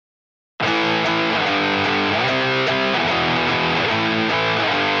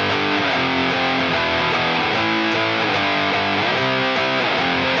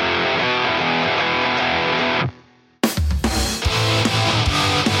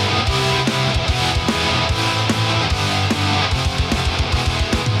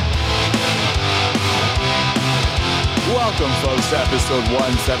Welcome, folks, to episode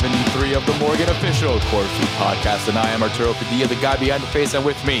 173 of the Morgan Official Corfu Podcast. And I am Arturo Padilla, the guy behind the face, and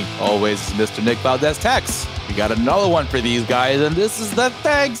with me, always, is Mr. Nick Valdez-Tex. We got another one for these guys, and this is the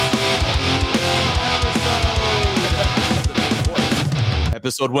thanks.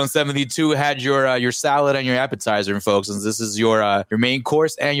 Episode 172 had your salad and your appetizer, folks, and this is your main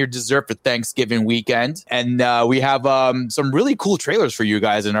course and your dessert for Thanksgiving weekend. And we have some really cool trailers for you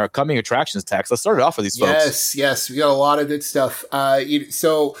guys in our coming attractions text. Let's start it off with these folks. Yes, we got a lot of good stuff.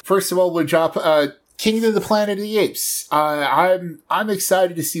 So first of all, we'll drop Kingdom of the Planet of the Apes. I'm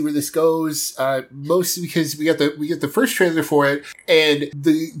excited to see where this goes. Mostly because we got the first trailer for it, and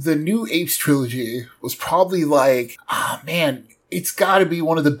the new Apes trilogy was probably like, man, it's got to be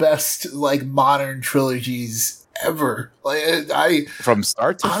one of the best like modern trilogies ever. Like from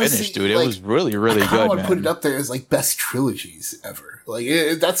start to finish, dude, it was really, really good. I want to put it up there as like best trilogies ever. Like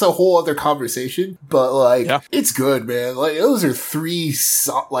that's a whole other conversation, but like it's good, man. Like those are three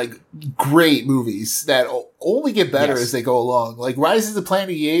great movies that only get better as they go along. Like Rise of the Planet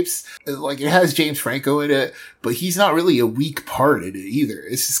of the Apes, like it has James Franco in it, but he's not really a weak part in it either.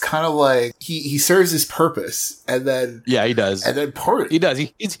 It's just kind of like he serves his purpose, and then he does, and then he does.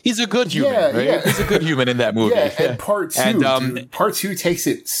 He's a good human, right? Yeah. He's a good human in that movie. And part two, part two takes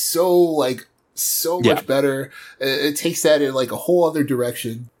it so much better. It takes that in like a whole other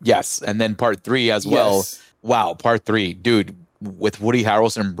direction. Yes, and then part three as well. Wow, part three, dude, with Woody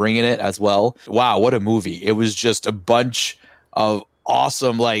Harrelson bringing it as well. Wow, what a movie! It was just a bunch of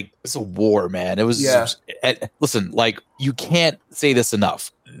awesome, like, it's a war, man. It was listen, like, you can't say this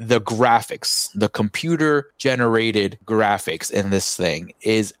enough. The graphics, the computer generated graphics in this thing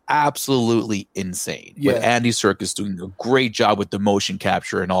is absolutely insane. With Andy Serkis doing a great job with the motion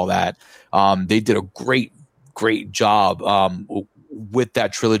capture and all that. They did a great job with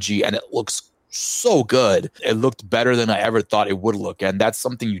that trilogy, and it looks so good. It looked better than I ever thought it would look, and that's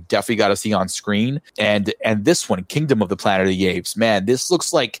something you definitely got to see on screen. And this one, Kingdom of the Planet of the Apes, man, this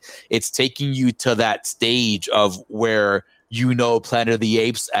looks like it's taking you to that stage of where Planet of the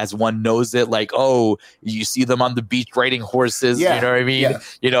Apes as one knows it, like, oh, you see them on the beach riding horses, you know what I mean?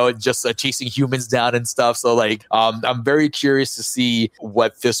 Just chasing humans down and stuff. So like, I'm very curious to see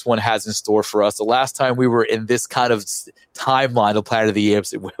what this one has in store for us. The last time we were in this kind of timeline of Planet of the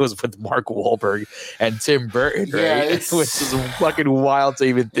Apes, it was with Mark Wahlberg and Tim Burton, right? Which is fucking wild to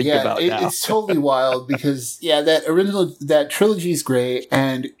even think about now. It's totally wild because, that trilogy is great,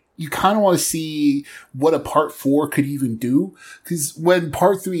 and you kind of want to see what a part 4 could even do. Because when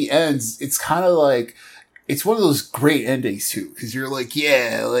part 3 ends, it's kind of like, it's one of those great endings too. Because you're like,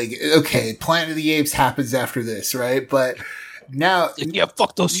 okay, Planet of the Apes happens after this, right? But now,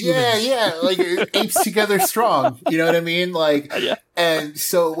 fuck those humans. Like apes together strong. You know what I mean? Like, and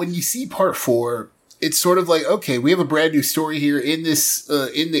so when you see part 4, it's sort of like, okay, we have a brand new story here in this,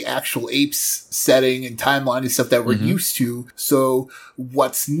 in the actual apes setting and timeline and stuff that we're used to. So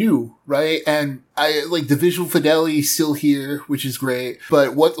what's new, right? And I like the visual fidelity still here, which is great.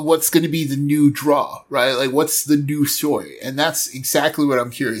 But what's going to be the new draw, right? Like what's the new story? And that's exactly what I'm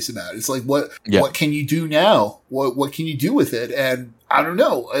curious about. It's like, what can you do now? What can you do with it? And I don't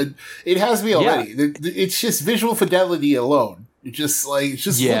know. It has me already. It's just visual fidelity alone. It's just looking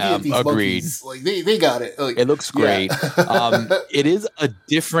at these monkeys, like they got it. Like, it looks great. It is a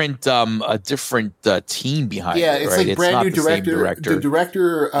different team behind it. It's right? like brand new director. The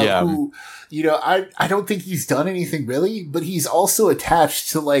director who, I don't think he's done anything really, but he's also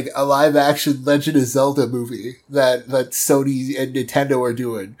attached to like a live action Legend of Zelda movie that Sony and Nintendo are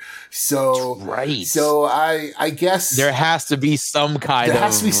doing. So So I guess there has to be some kind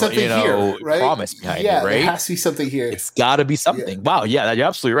of something here, right? Promise behind it, right? There has to be something here. It's got to be something. Wow, you're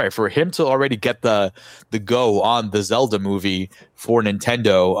absolutely right. For him to already get the go on the Zelda movie for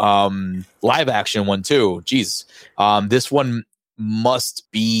Nintendo, live action one too. Geez, this one must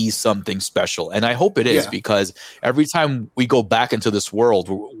be something special, and I hope it is, because every time we go back into this world,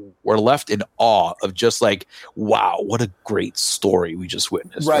 we're left in awe of just like, wow, what a great story we just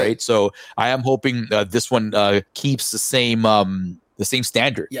witnessed, right? So I am hoping this one keeps the same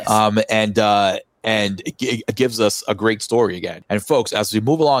standard, and it gives us a great story again. And folks, as we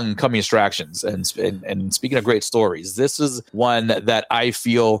move along in coming attractions, and speaking of great stories, this is one that I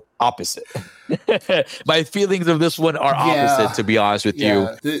feel opposite. My feelings of this one are opposite, to be honest with you.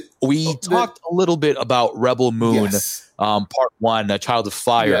 We talked a little bit about Rebel Moon, part 1, A Child of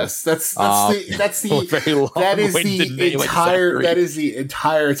Fire. Yes, that's the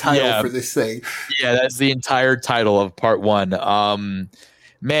entire title for this thing. Yeah, that's the entire title of part 1.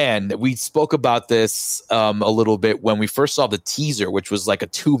 man, we spoke about this a little bit when we first saw the teaser, which was like a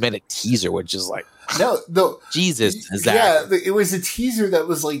 2-minute teaser, which is like, no, Jesus, Zach. yeah, it was a teaser that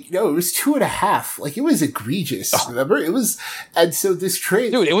was like, no, it was 2.5. Like, it was egregious. Remember, it was, and so this trailer,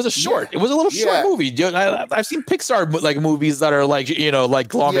 dude, it was a short. It was a little short movie. Dude, I've seen Pixar like movies that are like, you know,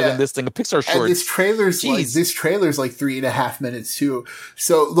 like longer than this thing. A Pixar short. And this trailer's like 3.5 minutes too.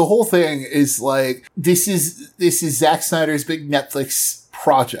 So the whole thing is like, this is Zack Snyder's big Netflix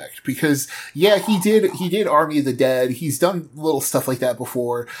project, because he did Army of the Dead. He's done little stuff like that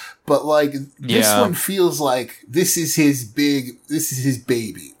before, but like this one feels like this is his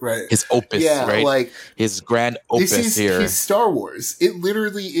baby, right? His opus, right? Like his grand opus. This is his Star Wars. It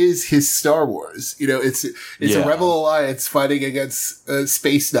literally is his Star Wars. You know, it's a rebel alliance fighting against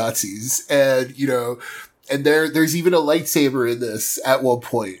space Nazis, and you know. And there's even a lightsaber in this at one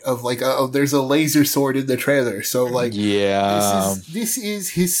point of like, there's a laser sword in the trailer. So like, this is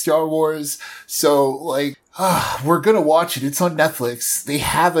his Star Wars. So like, we're going to watch it. It's on Netflix. They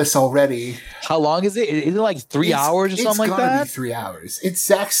have us already. How long is it? Is it like 3 hours or something like that? It's going to be 3 hours. It's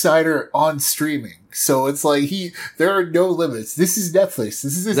Zack Snyder on streaming. So it's like there are no limits. This is Netflix.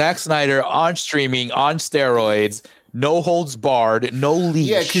 This is Zack Snyder on streaming, on steroids. No holds barred, no leash.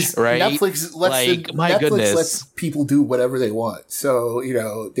 Yeah, because right? Netflix lets people do whatever they want. So you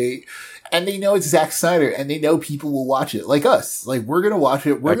know they know it's Zack Snyder, and they know people will watch it, like us. Like we're gonna watch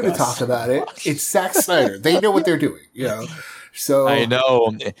it, we're gonna talk about it. It's Zack Snyder. They know what they're doing. You know, so I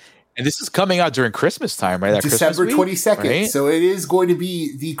know. And this is coming out during Christmas time, right? That December 22nd. Right? So it is going to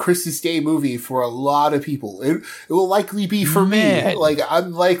be the Christmas Day movie for a lot of people. It will likely be for me. Like,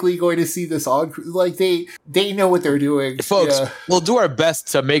 I'm likely going to see this on. Like, they know what they're doing. Folks, we'll do our best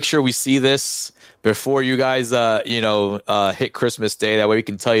to make sure we see this before you guys, hit Christmas Day. That way we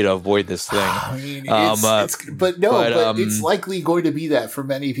can tell you to avoid this thing. I mean, but it's likely going to be that for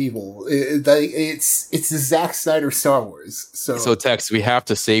many people. It's the Zack Snyder Star Wars. So Tex, we have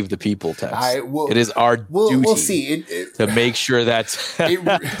to save the people, Tex. It is our duty. We'll see to make sure that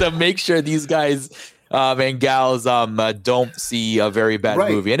to make sure these guys and gals don't see a very bad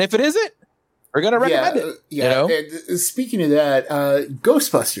movie. And if it isn't, we're going to recommend it. Yeah. You know? And speaking of that,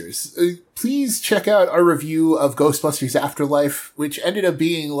 Ghostbusters. Please check out our review of Ghostbusters Afterlife, which ended up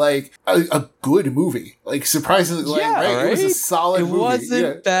being like a good movie. Like surprisingly, right? It was a solid movie. It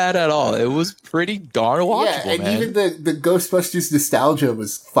wasn't bad at all. It was pretty darn watchable. Yeah, and man. even the Ghostbusters nostalgia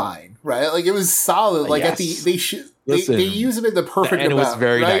was fine, right? Like it was solid. Like at the they use them in the perfect amount. And it was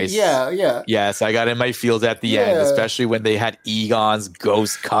very nice. Yeah. Yes, I got in my feels at the end, especially when they had Egon's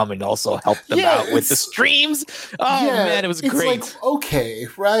ghost come and also help them out with the streams. Oh man, it was great. It's like, okay,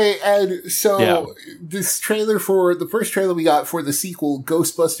 right? And so this trailer for the first trailer we got for the sequel,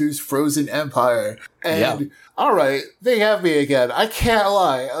 Ghostbusters Frozen Empire. And all right, they have me again. I can't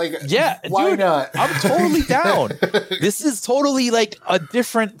lie. Like, why not? I'm totally down. This is totally like a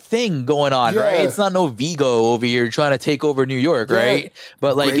different thing going on, right? It's not no Vigo over here trying to take over New York, right?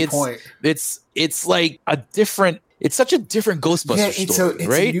 But like, it's like a different. It's such a different Ghostbusters story, it's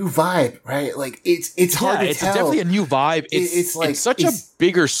right? a new vibe, right? Like it's hard to tell. It's definitely a new vibe. It's such a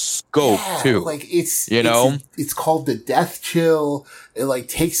bigger scope too. Like it's called the Death Chill. It like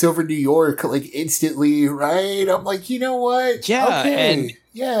takes over New York like instantly, right? I'm like, you know what?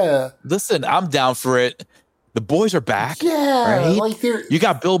 Listen, I'm down for it. The boys are back. Yeah, right? like you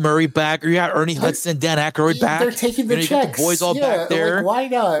got Bill Murray back, or you got Ernie Hudson, Dan Aykroyd back. They're taking the checks. The boys all back there. Like, why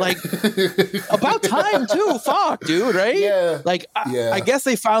not? Like about time too. Fuck, dude. Right? Yeah. Like I guess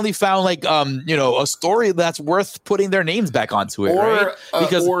they finally found like a story that's worth putting their names back onto it, right?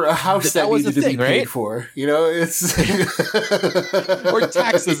 Because or a house that was needed the thing, to be right? paid for. You know, it's or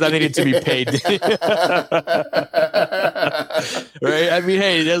taxes that needed to be paid. Right? I mean,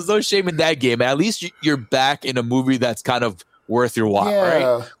 hey, there's no shame in that game. At least you're back in a movie that's kind of worth your while,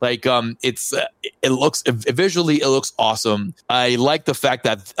 right? Like, it looks visually, it looks awesome. I like the fact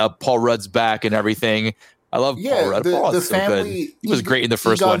that Paul Rudd's back and everything. I love Paul Rudd. Paul is so good. He was great in the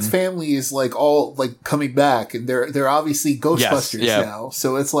first one. Egon's family is like all like coming back, and they're obviously Ghostbusters now.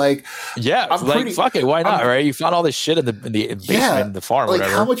 So it's like, fuck it, why not? Right? You found all this shit in the basement, in the farm. Like,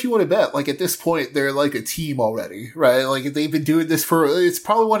 whatever. how much you want to bet? Like at this point, they're like a team already, right? Like they've been doing this for. It's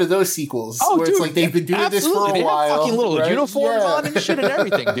probably one of those sequels where it's like they've been doing this for a while. Have fucking little uniforms on and shit and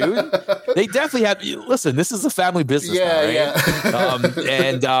everything, dude. They definitely have. Listen, this is a family business.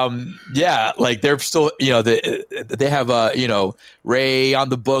 Like they're still, they have Ray on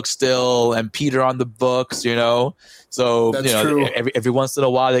the book still and Peter on the books, so that's true. Every once in a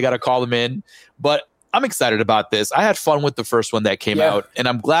while they got to call them in. But I'm excited about this. I had fun with the first one that came out, and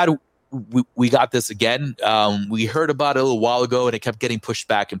I'm glad we got this again. We heard about it a little while ago, and it kept getting pushed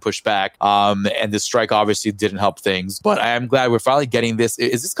back and pushed back. And the strike obviously didn't help things. But I am glad we're finally getting this.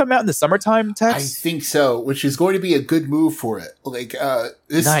 Is this coming out in the summertime, Tex? I think so, which is going to be a good move for it. Like,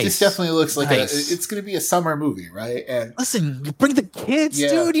 this definitely looks like it's going to be a summer movie, right? And listen, you bring the kids,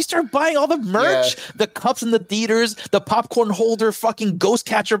 dude. You start buying all the merch, the cups in the theaters, the popcorn holder, fucking ghost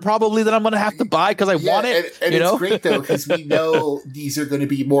catcher, probably that I'm going to have to buy because I want it. And it's great though because we know these are going to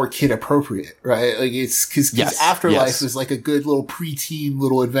be more kid appropriate, right? Like it's because Afterlife was like a good little preteen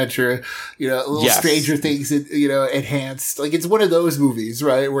little adventure, a little Stranger Things, enhanced. Like it's one of those movies,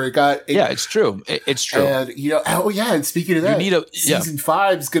 right? Where it got it's true. It's true. And and speaking of that, season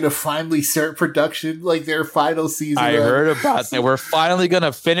 5 is going to finally start production, like their final season. I heard about that. We're finally going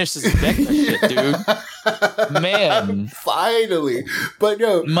to finish this Vecna shit, dude. Man, finally. But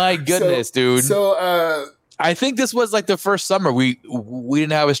no, my goodness, dude. So, I think this was like the first summer we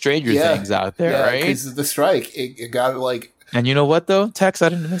didn't have a Stranger Things out there, right? Because of the strike, it got like. And you know what though, Tex, I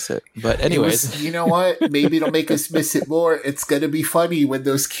didn't miss it. But anyways, you know what? Maybe it'll make us miss it more. It's gonna be funny when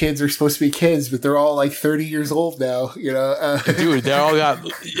those kids are supposed to be kids, but they're all like 30 years old now. Dude,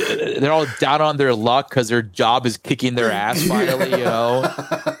 they're all down on their luck because their job is kicking their ass finally.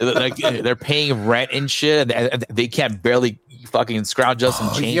 Like they're paying rent and shit, and they can't barely fucking scrounge us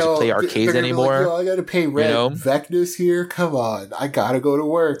some change to play arcades anymore. Like, I gotta pay rent. Vecna's here. Come on, I gotta go to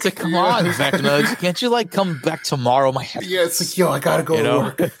work. It's like, come on, Vecna, can't you like come back tomorrow? My head. Yeah, it's like, I gotta go to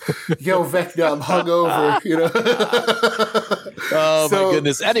work. Vecna, I'm hungover. Oh my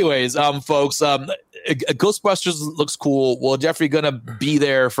goodness. Anyways, folks, Ghostbusters looks cool. We're definitely gonna be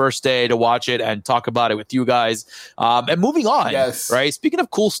there first day to watch it and talk about it with you guys. And moving on, right? Speaking of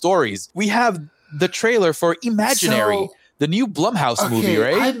cool stories, we have the trailer for Imaginary. The new Blumhouse movie,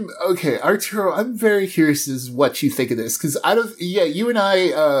 right? Arturo, I'm very curious as what you think of this. Because you and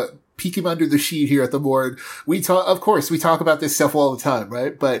I, peeking under the sheet here at the morgue, we talk about this stuff all the time,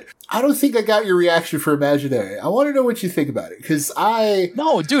 right? But I don't think I got your reaction for Imaginary. I want to know what you think about it.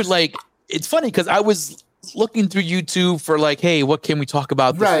 No, dude, like, it's funny because I was looking through YouTube for like, hey, what can we talk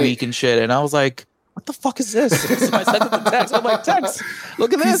about this week and shit? And I was like, what the fuck is this? So I sent it to Tex. I'm like, Tex,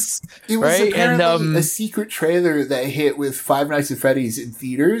 look at this. It was apparently a secret trailer that hit with Five Nights at Freddy's in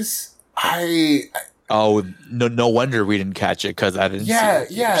theaters. No wonder we didn't catch it because I didn't see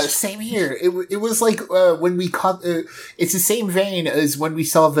it. Yeah, same here. It was like when we caught it's the same vein as when we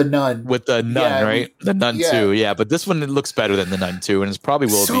saw The Nun. With The Nun, right? The Nun 2, yeah. But this one, it looks better than The Nun 2, and it probably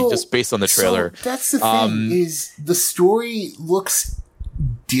will be just based on the trailer. So that's the thing, is the story looks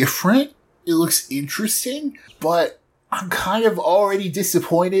different. It looks interesting, but I'm kind of already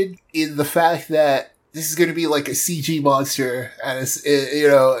disappointed in the fact that this is going to be like a CG monster, and it's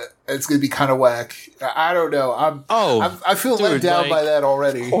going to be kind of whack. I don't know. I feel let down by that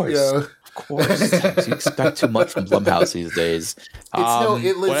already. Of course, you expect too much from Blumhouse these days. What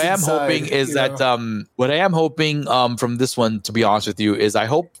I am hoping is what I am hoping from this one, to be honest with you, is I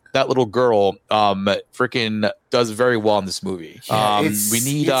hope that little girl freaking does very well in this movie. We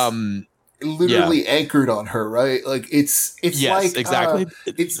need literally anchored on her, right? Like it's like exactly.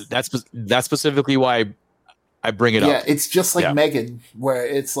 That's specifically why I bring it up. Yeah, it's just like Megan, where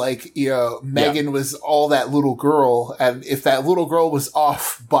it's like, Megan was all that little girl, and if that little girl was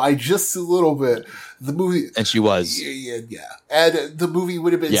off by just a little bit, the movie, and she was, and the movie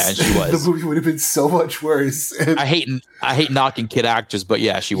would have been, and she was. The movie would have been so much worse. I hate knocking kid actors, but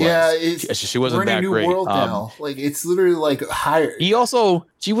she was. Yeah, she wasn't that great. We're in a new world now. Like it's literally like higher.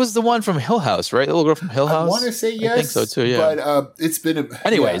 She was the one from Hill House, right? The little girl from Hill House. I want to say yes. I think so too. Yeah, but it's been.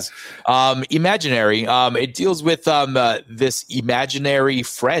 Anyways, Imaginary. It deals with this imaginary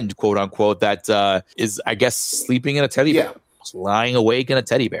friend, quote unquote, that is, I guess, sleeping in a teddy bear. Lying awake in a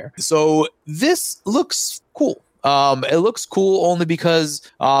teddy bear. So this looks cool. It looks cool only because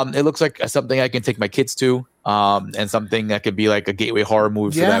it looks like something I can take my kids to, and something that could be like a gateway horror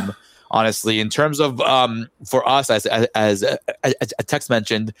movie for them. Honestly, in terms of for us, as Tex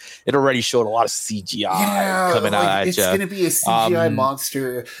mentioned, it already showed a lot of CGI coming out at you. It's going to be a CGI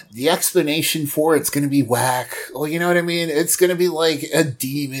monster. The explanation for it's going to be whack. Well, you know what I mean? It's going to be like a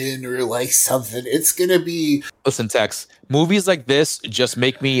demon or like something. It's going to be. Listen, Tex, movies like this just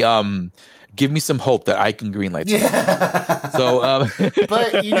make me give me some hope that I can greenlight. So,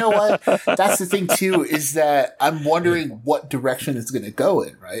 but you know what? That's the thing too, is that I'm wondering what direction it's going to go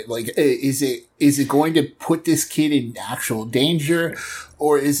in, right? Like, is it going to put this kid in actual danger,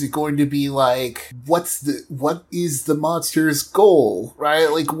 or is it going to be like, what is the monster's goal, right?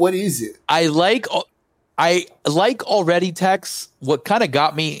 Like, what is it? I I like already, Tex. What kind of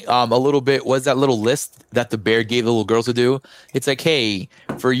got me a little bit was that little list that the bear gave the little girl to do. It's like, hey,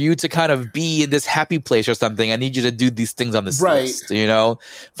 for you to kind of be in this happy place or something, I need you to do these things on this list. You know,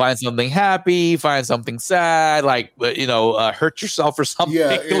 find something happy, find something sad, like hurt yourself or something.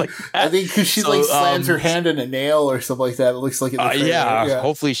 Yeah, like that. I think because she slams her hand in a nail or something like that. It looks like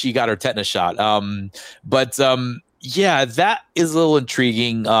hopefully she got her tetanus shot. Yeah, that is a little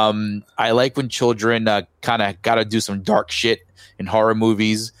intriguing. I like when children kind of got to do some dark shit in horror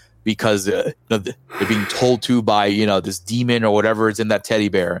movies because they're being told to by this demon or whatever is in that teddy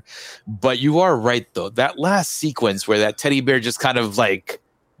bear. But you are right though. That last sequence where that teddy bear just kind of like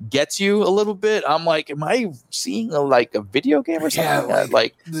gets you a little bit. I'm like, am I seeing a video game or something?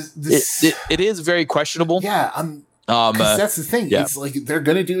 Yeah, it is very questionable. Yeah, that's the thing. Yeah. It's like they're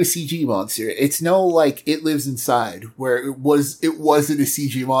gonna do a CG monster. It's no like It Lives Inside where it wasn't a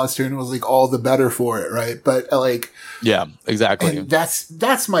CG monster and it was like all the better for it, right? But yeah, exactly. And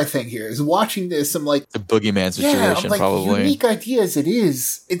that's my thing here is watching this. I'm like the boogeyman situation, probably unique idea as it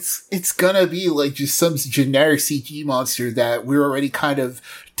is. It's gonna be like just some generic CG monster that we're already kind of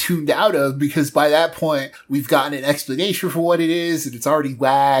tuned out of because by that point we've gotten an explanation for what it is and it's already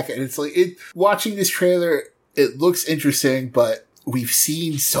whack. And it's like watching this trailer. It looks interesting, but we've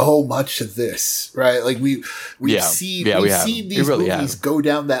seen so much of this, right? Like we've seen these movies go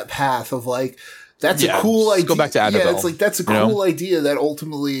down that path of like, that's a cool idea. Go back to Annabelle. Yeah, it's like, that's a cool idea that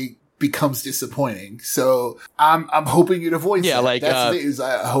ultimately becomes disappointing. So I'm hoping it avoids that. Like, that's the thing, is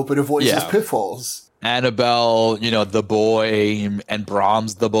I hope it avoids those pitfalls. Annabelle, the boy, and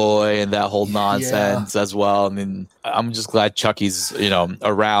Brahms the boy, and that whole nonsense as well. I mean, I'm just glad Chucky's,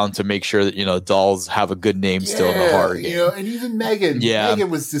 around to make sure that, dolls have a good name still in the horror game. And even Megan. Yeah.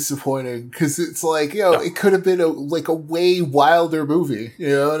 Megan was disappointing because it's like, it could have been a way wilder movie. You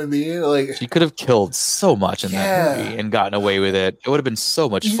know what I mean? Like she could have killed so much in that movie and gotten away with it. It would have been so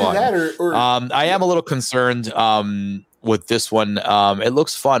much fun. That or I am a little concerned with this one. It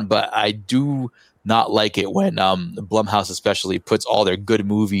looks fun, but I do not like it when Blumhouse especially puts all their good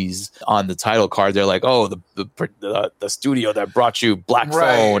movies on the title card. They're like, oh, the studio that brought you Black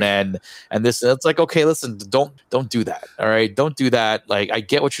Phone and this. It's like, okay, listen, don't do that. All right, don't do that. Like, I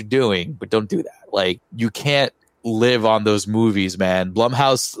get what you're doing, but don't do that. Like, you can't live on those movies, man.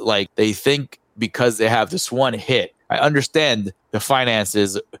 Blumhouse, like, they think because they have this one hit. I understand the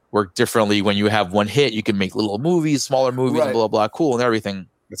finances work differently. When you have one hit, you can make little movies, smaller movies, and blah blah, cool and everything.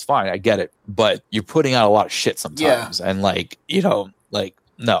 It's fine. I get it. But you're putting out a lot of shit sometimes. And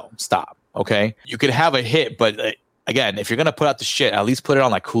no, stop. Okay. You could have a hit, but again, if you're going to put out the shit, at least put it on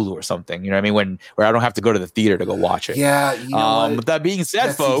like Hulu or something. You know what I mean? Where I don't have to go to the theater to go watch it. Yeah. With that being said,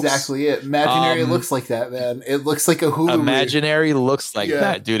 that's folks. Exactly it. Imaginary looks like that, man. It looks like a Hulu Imaginary looks like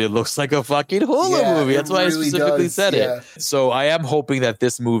that, dude. It looks like a fucking Hulu movie. That's why really I specifically said it. So I am hoping that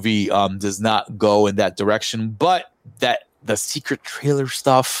this movie does not go in that direction, but that the secret trailer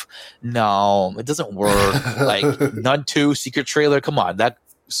stuff, no, it doesn't work. Like Nun 2 secret trailer, come on, that's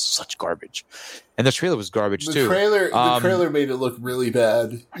such garbage. And the trailer was garbage too. The trailer made it look really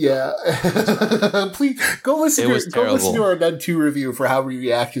bad. Yeah, please go listen to our Nun 2 review for how we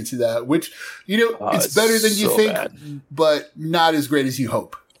reacted to that. Which it's better than you think, but not as great as you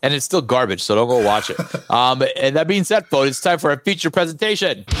hope. And it's still garbage, so don't go watch it. And that being said, folks, it's time for a feature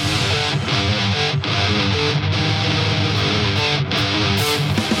presentation.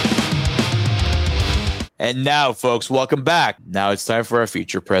 And now, folks, welcome back. Now it's time for our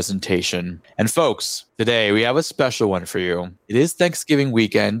feature presentation. And folks, today we have a special one for you. It is Thanksgiving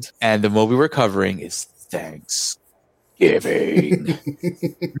weekend, and the movie we're covering is Thanksgiving.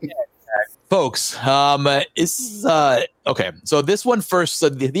 Folks, okay. So this one first,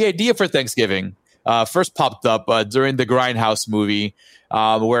 the idea for Thanksgiving first popped up during the Grindhouse movie,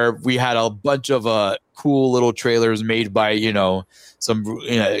 where we had a bunch of cool little trailers made by some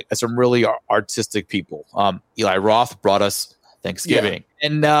really artistic people. Eli Roth brought us Thanksgiving,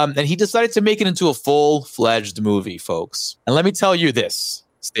 and he decided to make it into a full-fledged movie, folks. And let me tell you this: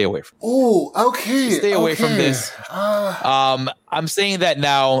 stay away from. Oh, okay. Stay away from this. I'm saying that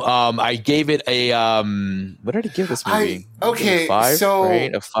now. I gave it a what did I give this movie? Okay, a 5, so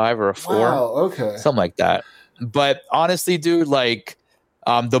right? A 5 or a 4? Wow, okay, something like that. But honestly, dude, like,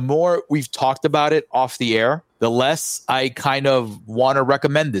 the more we've talked about it off the air, the less I kind of want to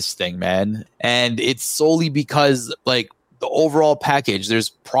recommend this thing, man. And it's solely because, like, the overall package, there's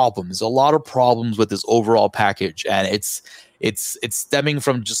problems, a lot of problems with this overall package, and it's it's stemming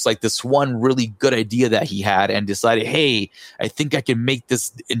from just like this one really good idea that he had and decided, hey, I think I can make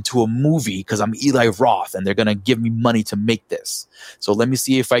this into a movie because I'm Eli Roth and they're going to give me money to make this. So let me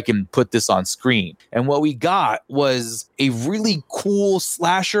see if I can put this on screen. And what we got was a really cool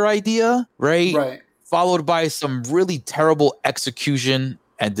slasher idea, right? Right. Followed by some really terrible execution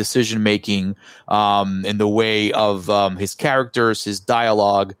and decision making in the way of his characters, his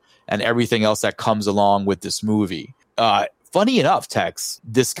dialogue, and everything else that comes along with this movie. Funny enough, Tex,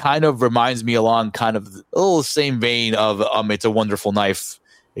 this kind of reminds me along kind of a little same vein of It's a Wonderful Knife.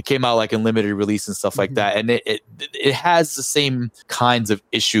 It came out like in limited release and stuff like that. And it has the same kinds of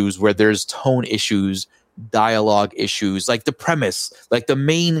issues where there's tone issues, dialogue issues, like the premise, like the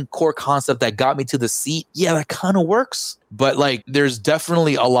main core concept that got me to the seat. Yeah, that kind of works. But like there's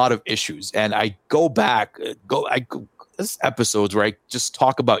definitely a lot of issues. And I go back, this episodes where I just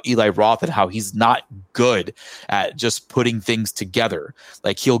talk about Eli Roth and how he's not good at just putting things together.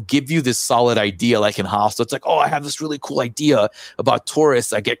 Like he'll give you this solid idea, like in Hostel. It's like, oh, I have this really cool idea about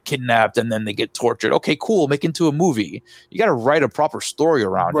tourists that get kidnapped and then they get tortured. Okay, cool. Make it into a movie. You got to write a proper story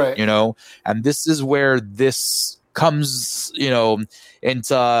around it, you know? And this is where this comes, you know,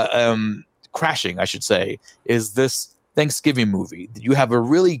 into crashing, I should say, is this Thanksgiving movie. You have a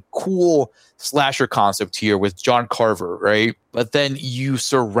really cool slasher concept here with John Carver, right? But then you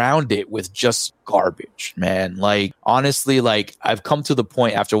surround it with just garbage, man. Like, honestly, like I've come to the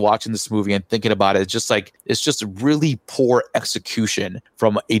point after watching this movie and thinking about it, it's just really poor execution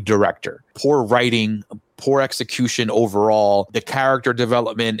from a director, poor writing, poor execution overall. The character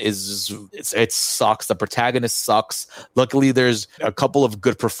development it sucks. The protagonist sucks. Luckily, there's a couple of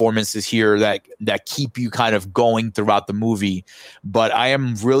good performances here that keep you kind of going throughout the movie. But I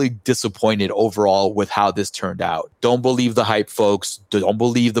am really disappointed overall with how this turned out. Don't believe the hype, folks. Don't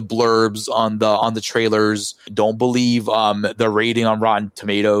believe the blurbs on the trailers. Don't believe the rating on Rotten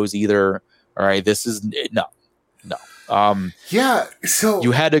Tomatoes either. All right, this is no. Yeah. So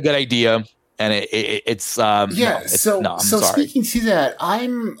you had a good idea. And it's so speaking to that,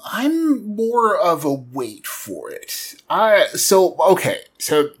 I'm more of a wait for it. I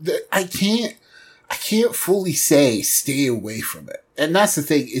can't fully say stay away from it. And that's the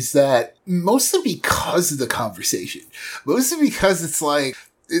thing, is that mostly because of the conversation, mostly because it's like,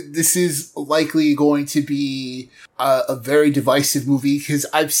 this is likely going to be a very divisive movie, because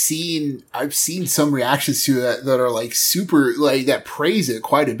I've seen some reactions to it that are like super, like that praise it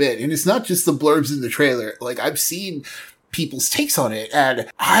quite a bit. And it's not just the blurbs in the trailer. Like I've seen people's takes on it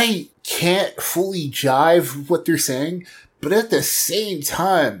and I can't fully jive what they're saying. But at the same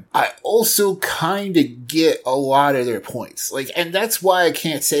time, I also kind of get a lot of their points. Like, and that's why I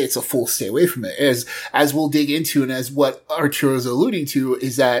can't say it's a full stay away from it. As we'll dig into, and as what Arturo's alluding to,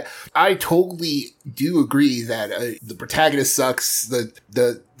 is that I totally do agree that the protagonist sucks.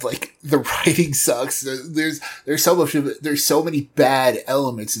 The writing sucks. There's so much of it. There's so many bad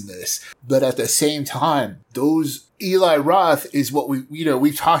elements in this. But at the same time, Eli Roth is what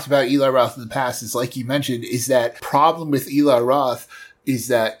we've talked about Eli Roth in the past. Is like you mentioned, is that problem with Eli Roth is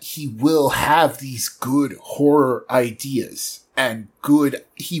that he will have these good horror ideas and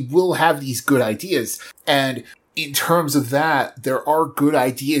And in terms of that, there are good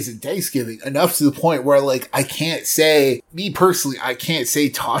ideas in Thanksgiving, enough to the point where, like, I can't say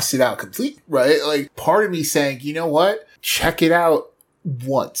toss it out completely, right? Like, part of me saying, you know what? Check it out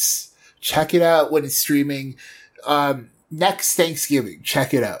once. Check it out when it's streaming. Next Thanksgiving,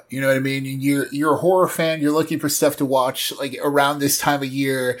 check it out. You know what I mean? And you're a horror fan, you're looking for stuff to watch, like, around this time of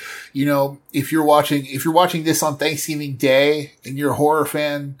year. You know, if you're watching this on Thanksgiving Day and you're a horror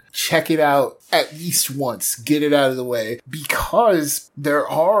fan, check it out at least once. Get it out of the way, because there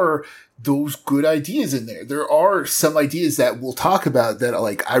are those good ideas in there. There are some ideas that we'll talk about that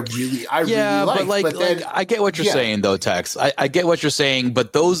like I really like. But then, I get what you're saying though, Tex. I get what you're saying,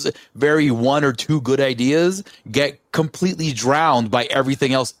 but those very one or two good ideas get completely drowned by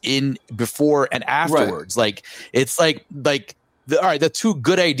everything else in before and afterwards. Right. Like it's like the two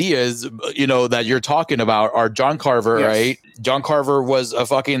good ideas, you know, that you're talking about are John Carver, right? John Carver was a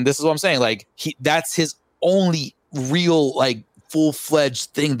fucking, this is what I'm saying. Like that's his only real, like, full-fledged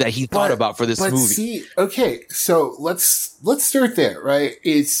thing that he thought about for this movie. See, okay, so let's start there, right?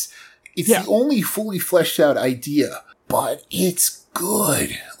 It's the only fully fleshed out idea, but it's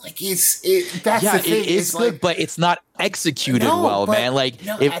good. Like that's the thing. It is good, but it's not executed well, man. Like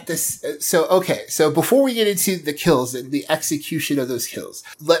so before we get into the kills and the execution of those kills,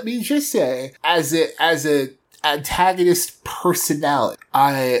 let me just say, as a antagonist personality.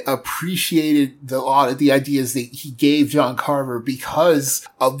 I appreciated a lot of the ideas that he gave John Carver because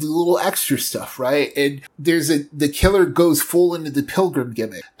of the little extra stuff, right? And the killer goes full into the Pilgrim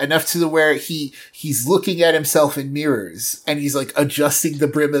gimmick, enough to the where he's looking at himself in mirrors and he's like adjusting the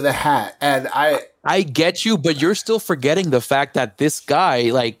brim of the hat. And I get you, but you're still forgetting the fact that this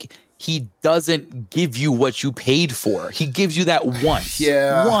guy, like, he doesn't give you what you paid for. He gives you that once.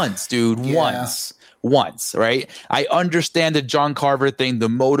 Yeah. Once, dude. Yeah. Once, right? I understand the John Carver thing, the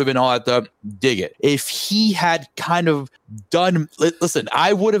motive and all that stuff. Dig it. If he had kind of done, listen,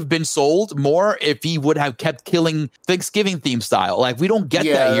 I would have been sold more if he would have kept killing Thanksgiving theme style. Like, we don't get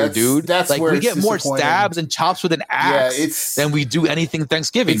that here, dude. That's like, where we get more stabs and chops with an axe than we do anything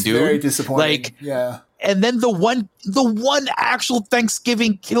Thanksgiving, dude. Very disappointing. Like, yeah. And then the one actual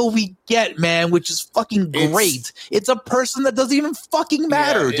Thanksgiving kill we get, man, which is fucking great. It's a person that doesn't even fucking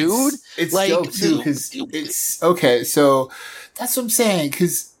matter, dude. It's like, dope too, because it's okay. So that's what I'm saying.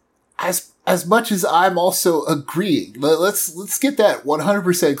 Because as much as I'm also agreeing, let's get that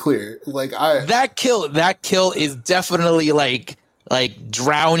 100% clear. Like that kill is definitely like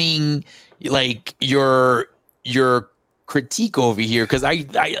drowning like your critique over here. Because I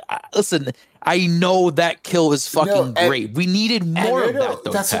listen. I know that kill is fucking great. We needed more of that,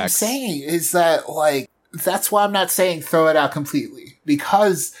 though. That's what I'm saying. Is that like that's why I'm not saying throw it out completely,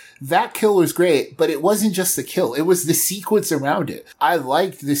 because that kill was great, but it wasn't just the kill; it was the sequence around it. I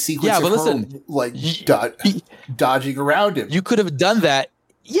liked the sequence of her, like dodging around him. You could have done that.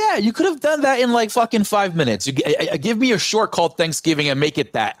 Yeah, you could have done that in like fucking 5 minutes. Give me a short called Thanksgiving and make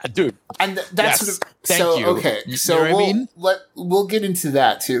it that, dude. And that's thank you. Okay, so you know we'll get into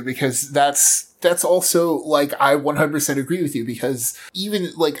that too, because that's also like I 100% agree with you, because even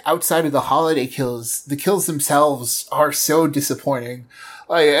like outside of the holiday kills, the kills themselves are so disappointing.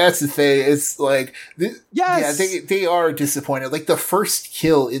 Like, that's the thing. It's like, they are disappointing. Like the first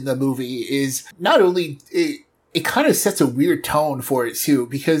kill in the movie is not only it kind of sets a weird tone for it too,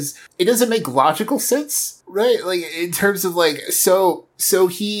 because it doesn't make logical sense, right? Like in terms of like, so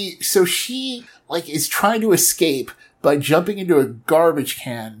she like is trying to escape by jumping into a garbage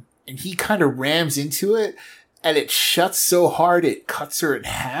can, and he kind of rams into it, and it shuts so hard it cuts her in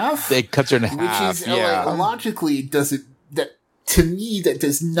half. It cuts her in half, which is like, logically doesn't, that to me that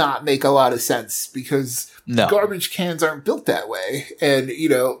does not make a lot of sense, because garbage cans aren't built that way, and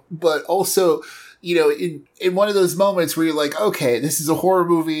but also. In one of those moments where you're like, okay, this is a horror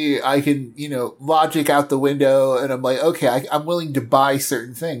movie. I can, logic out the window, and I'm like, okay, I'm willing to buy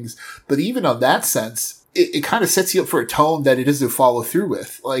certain things. But even on that sense, it kind of sets you up for a tone that it doesn't follow through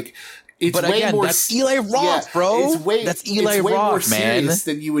with. Like, it's way more. That's Eli Roth, bro. That's Eli Roth, more man. Serious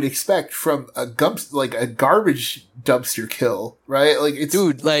than you would expect from a garbage dumpster kill, right? Like,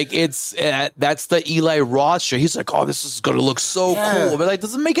 it's that's the Eli Roth show. He's like, oh, this is gonna look so cool, but like,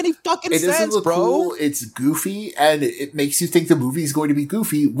 doesn't make any fucking sense, doesn't look bro. Cool. It's goofy, and it makes you think the movie is going to be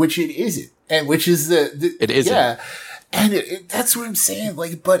goofy, which it isn't, and which is it isn't. Yeah, and that's what I'm saying.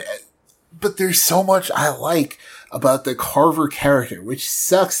 Like, but there's so much I like about the Carver character, which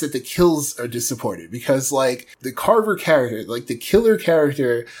sucks that the kills are disappointing, because like the Carver character, like the killer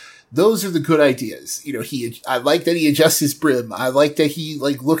character, those are the good ideas. I like that he adjusts his brim. I like that he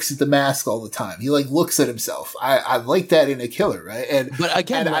like looks at the mask all the time. He like looks at himself. I like that in a killer, right? But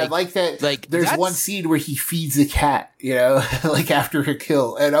again, I like that. Like, there's one scene where he feeds a cat, like after a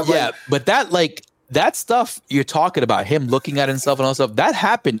kill, and I'm but that stuff you're talking about, him looking at himself and all that stuff, that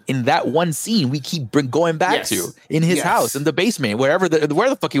happened in that one scene we keep going back to in his house, in the basement, where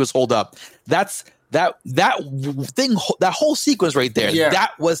the fuck he was holed up. That's that thing, that whole sequence right there. Yeah.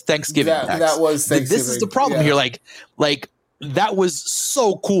 That was Thanksgiving. That was Thanksgiving. This is the problem here. Like that was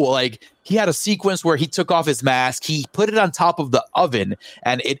so cool. Like, he had a sequence where he took off his mask, he put it on top of the oven,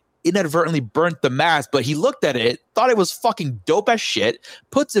 and it inadvertently burnt the mask, but he looked at it, thought it was fucking dope as shit,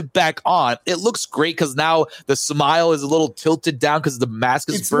 puts it back on. It looks great because now the smile is a little tilted down because the mask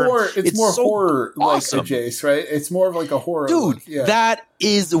is burnt. It's more so horror awesome. Like Jace, right? It's more of like a horror. Dude, that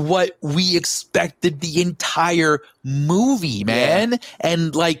is what we expected the entire movie, man.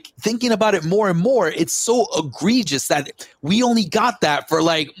 And like, thinking about it more and more, it's so egregious that we only got that for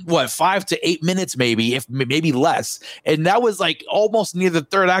like 5 to 8 minutes, maybe less, and that was like almost near the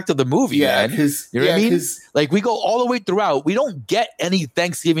third act of the movie. You know what I mean? Like, we go all the way throughout, we don't get any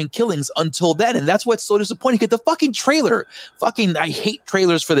Thanksgiving killings until then, and that's what's so disappointing. Get the fucking trailer. I hate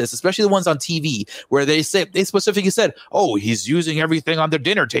trailers for this, especially the ones on TV where they specifically said, "Oh, he's using everything on their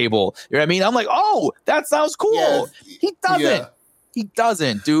dinner table." You know what I mean? I'm like, "Oh, that sounds cool." Yeah. He doesn't. Yeah. He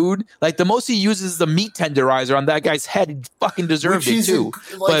doesn't, dude. Like, the most he uses is the meat tenderizer on that guy's head. He fucking deserved it too.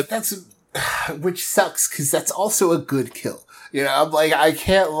 But that's which sucks because that's also a good kill. You know, I'm like, I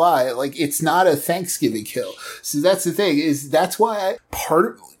can't lie. Like, it's not a Thanksgiving kill. So that's the thing is that's why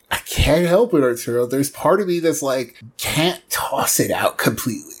I can't help it, Arturo. There's part of me that's like, can't toss it out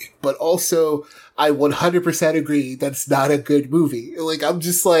completely. But also, I 100% agree that's not a good movie. Like, I'm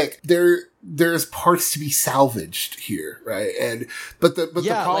just like, there's parts to be salvaged here, right? But the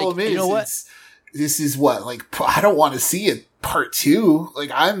problem is, you know what? This is what, like, I don't want to see it part 2. Like,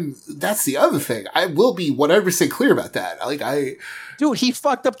 that's the other thing. I will be 100% clear about that. Like, dude, he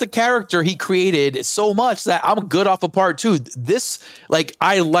fucked up the character he created so much that I'm good off of part 2. This, like,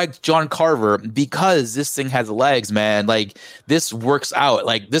 I liked John Carver because this thing has legs, man. Like, this works out.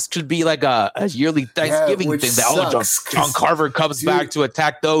 Like, this could be like a yearly Thanksgiving thing that John Carver comes back to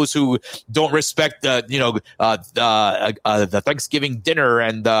attack those who don't respect the Thanksgiving dinner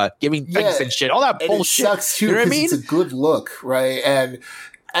and giving thanks and shit. All that bullshit. It sucks too, because it's a good look, right? And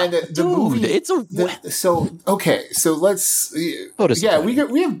the movie, so let's, we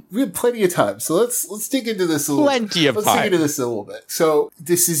have plenty of time. So let's dig into this a little. Let's dig into this a little bit. So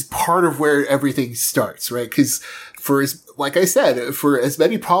this is part of where everything starts, right? Because like I said, for as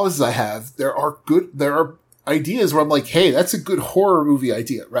many problems as I have, there are ideas where I'm like, hey, that's a good horror movie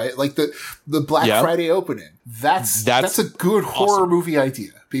idea, right? Like the Black Friday opening. That's a good horror movie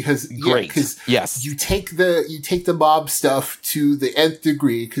idea because you take the mob stuff to the nth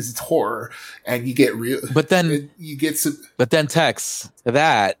degree because it's horror and you get real. But then Tex,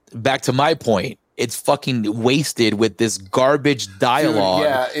 that back to my point. It's fucking wasted with this garbage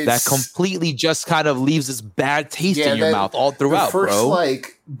dialogue that completely just kind of leaves this bad taste in your mouth all throughout, bro.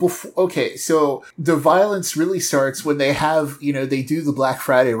 So the violence really starts when they have, they do the Black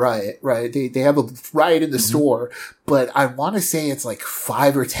Friday riot, right? They have a riot in the store, but I want to say it's like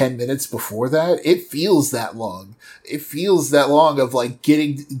 5 or 10 minutes before that. It feels that long. It feels that long of like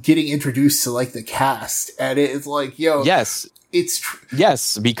getting introduced to like the cast, and it's like, yes.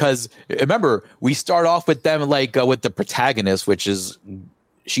 Yes, because remember, we start off with them like with the protagonist, which is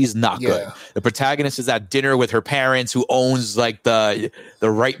she's not good. The protagonist is at dinner with her parents, who owns like the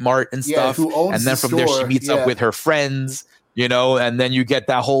Right Mart and stuff, and then from there she meets up with her friends, and then you get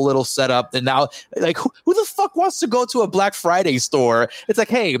that whole little setup. And now, like, who the fuck wants to go to a Black Friday store? It's like,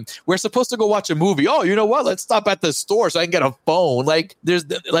 hey, we're supposed to go watch a movie. Oh, you know what? Let's stop at the store so I can get a phone. Like,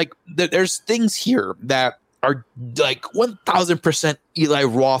 there's things here that are like 1000% Eli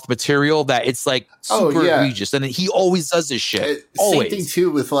Roth material that it's like super egregious, and he always does this shit. Always. Same thing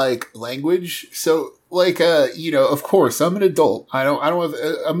too with like language. So like of course I'm an adult.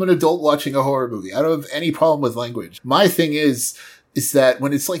 I'm an adult watching a horror movie. I don't have any problem with language. My thing is that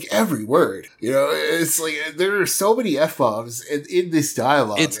when it's like every word, it's like there are so many F-bombs in this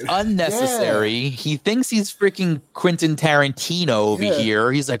dialogue. It's unnecessary. Yeah. He thinks he's freaking Quentin Tarantino over here.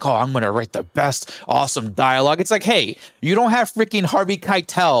 He's like, oh, I'm going to write the best awesome dialogue. It's like, hey, you don't have freaking Harvey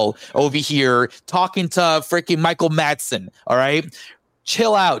Keitel over here talking to freaking Michael Madsen. All right.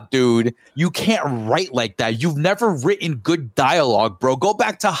 Chill out, dude. You can't write like that. You've never written good dialogue, bro. Go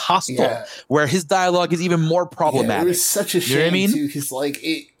back to Hostel, where his dialogue is even more problematic. It was such a shame, too, because like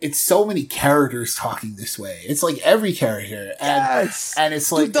it's so many characters talking this way. It's like every character, and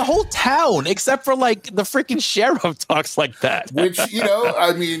it's like, dude, the whole town, except for like the freaking sheriff, talks like that. Which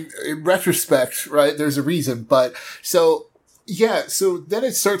I mean, in retrospect, right? There's a reason, but so. Yeah, so then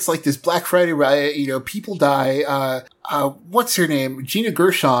it starts like this Black Friday riot, people die. What's her name? Gina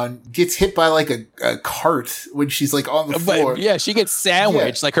Gershon gets hit by like a cart when she's like on the floor. Yeah, she gets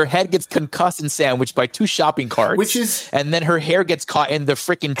sandwiched. Yeah. Like her head gets concussed and sandwiched by 2 shopping carts. And then her hair gets caught in the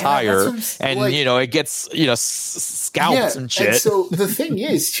freaking tire. And, like, it gets, scalped and shit. And so the thing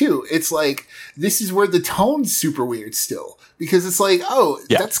is, too, it's like, this is where the tone's super weird still. Because it's like,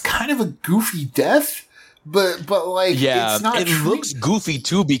 that's kind of a goofy death. But like, it's not. It looks goofy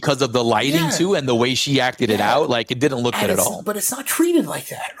too because of the lighting too, and the way she acted it out. Like, it didn't look good at all. But it's not treated like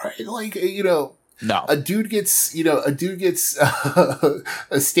that, right? Like, no, a dude gets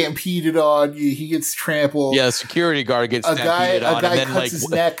stampeded on. He gets trampled. Yeah, a security guard gets stampeded on. A guy and then, cuts his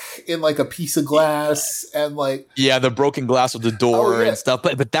neck in like a piece of glass, and like the broken glass of the door and stuff.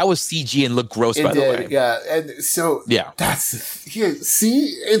 But that was CG and looked gross, by the way. Yeah, and so see,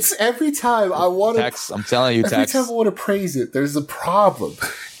 it's every time I want to. I'm telling you, every time I want to praise it, there's a problem.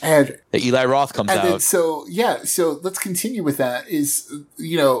 And the Eli Roth comes out. Then, so let's continue with that. Is,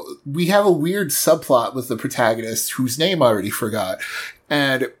 we have a weird subplot with the protagonist whose name I already forgot.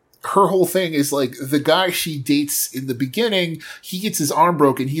 And her whole thing is like the guy she dates in the beginning, he gets his arm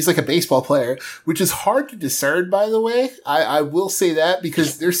broken. He's like a baseball player, which is hard to discern, by the way. I will say that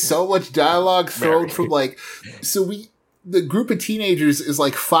because there's so much dialogue thrown from like, so the group of teenagers is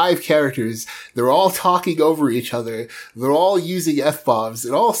like 5 characters. They're all talking over each other. They're all using F-bombs.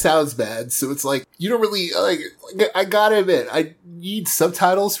 It all sounds bad. So it's like, you don't really, like I gotta admit, I need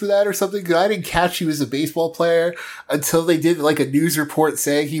subtitles for that or something, because I didn't catch he was a baseball player until they did like a news report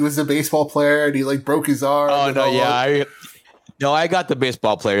saying he was a baseball player and he like broke his arm. Oh, no, yeah. I got the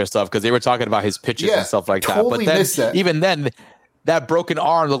baseball player stuff because they were talking about his pitches and stuff like totally that. But missed that. Even then, that broken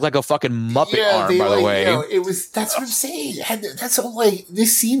arm looked like a fucking Muppet arm, by the way. That's what I'm saying. That's like,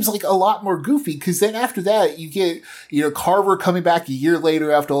 this seems like a lot more goofy, because then after that, you get, Carver coming back a year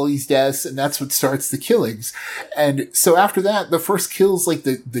later after all these deaths, and that's what starts the killings. And so after that, the first kill's like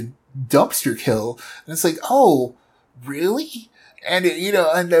the dumpster kill, and it's like, oh, really? And,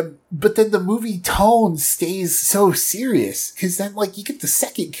 but then the movie tone stays so serious, because then, like, you get the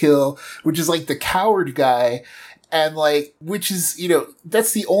second kill, which is like the coward guy. And like, which is,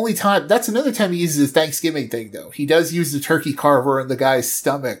 that's the only time, that's another time he uses the Thanksgiving thing though. He does use the turkey carver in the guy's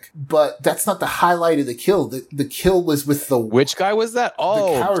stomach, but that's not the highlight of the kill. The kill was with which guy was that?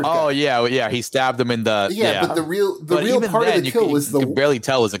 Oh, guy. Yeah. He stabbed him in the, but the real part of the kill was you could barely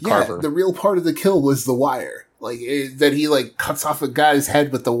tell it was a carver. The real part of the kill was the wire. Like, that he, like, cuts off a guy's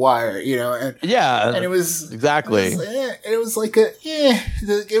head with the wire, and it was... Exactly. It was like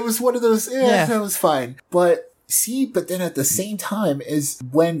it was one of those, that was fine. But then at the same time is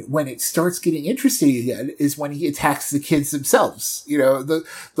when it starts getting interesting again is when he attacks the kids themselves. The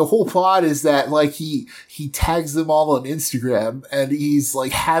whole plot is that, like, he tags them all on Instagram, and he's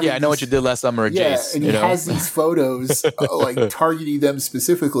like having... Yeah, I know what you did last summer, Jace. And he has these photos, like, targeting them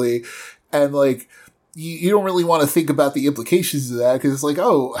specifically, and, like... You don't really want to think about the implications of that, because it's like,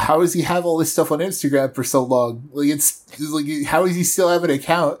 oh, how does he have all this stuff on Instagram for so long? Like, it's like, how does he still have an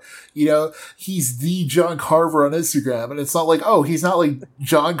account? He's the John Carver on Instagram, and it's not like, oh, he's not like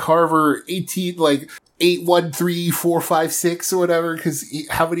John Carver 18, like 813456 or whatever, because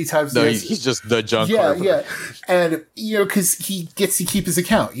how many times? No, he's just the John Carver. Yeah, and because he gets to keep his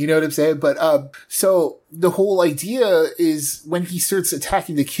account. You know what I'm saying? But so the whole idea is when he starts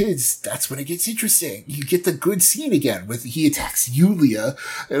attacking the kids, that's when it gets interesting. You get the good scene again with he attacks Yulia,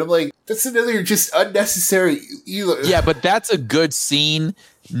 and I'm like, that's another just unnecessary. Yeah, but that's a good scene,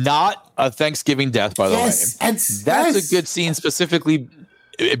 not a Thanksgiving death, by the way. That's a good scene specifically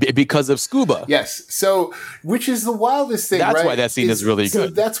because of Scuba. Yes. So, which is the wildest thing, That's right? why that scene is really good. So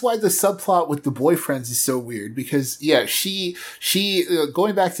that's why the subplot with the boyfriends is so weird, because, she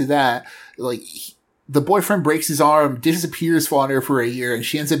going back to that, like, the boyfriend breaks his arm, disappears on her for a year, and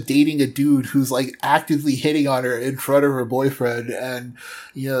she ends up dating a dude who's, like, actively hitting on her in front of her boyfriend, and,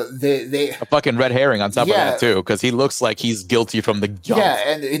 they a fucking red herring on top of that, too, because he looks like he's guilty from the jump. Yeah,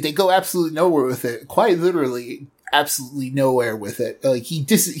 and they go absolutely nowhere with it. Quite literally, absolutely nowhere with it. Like, he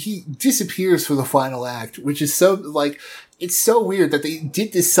disappears for the final act, which is so, like, it's so weird that they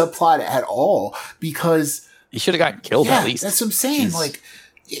did this subplot at all, because he should have gotten killed at least. That's what I'm saying. Like,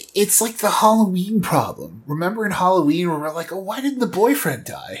 it's like the Halloween problem. Remember in Halloween where we're like, oh, why didn't the boyfriend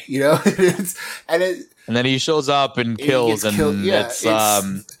die? And then he shows up and kills, and it's a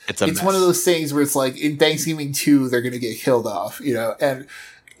mess. One of those things where it's like in Thanksgiving 2, they're going to get killed off, and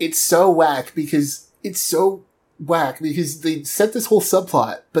it's so whack because they set this whole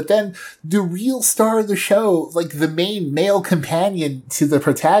subplot, but then the real star of the show, like the main male companion to the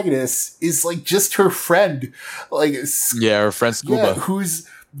protagonist, is like just her friend, like her friend Scuba, who's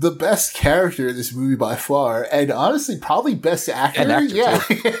the best character in this movie by far, and honestly probably best actor.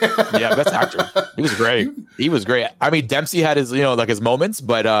 Best actor. He was great. I mean, Dempsey had his like his moments,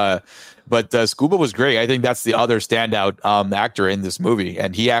 but Scuba was great. I think that's the other standout actor in this movie,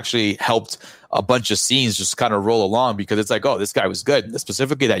 and he actually helped a bunch of scenes just kind of roll along, because it's like, oh, this guy was good.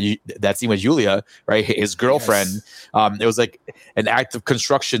 Specifically that scene with Yulia, right, his girlfriend. Yes. It was like an active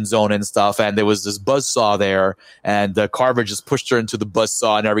construction zone and stuff, and there was this buzzsaw there, and Carver just pushed her into the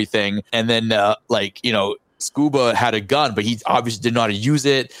buzzsaw and everything, and then Scuba had a gun, but he obviously didn't know how to use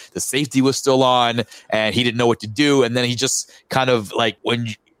it. The safety was still on, and he didn't know what to do, and then he just kind of like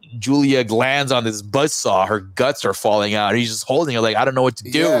when Julia lands on this buzzsaw, her guts are falling out. He's just holding her like, I don't know what to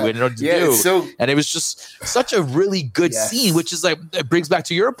do. I don't know what to do. And it was just such a really good scene, which is like, it brings back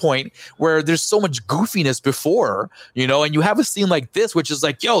to your point where there's so much goofiness before, and you have a scene like this, which is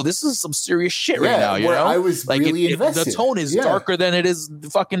like, yo, this is some serious shit right now. I was like, really invested. The tone is darker than it is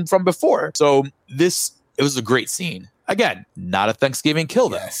fucking from before. So it was a great scene. Again, not a Thanksgiving kill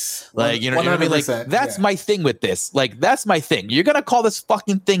though. Yes. Like, you know what I mean? Like, that's my thing with this. Like, that's my thing. You're going to call this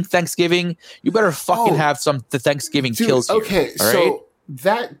fucking thing Thanksgiving? You better fucking have some Thanksgiving kills here. Okay, all right?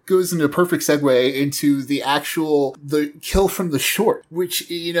 that goes into a perfect segue into the kill from the short, which,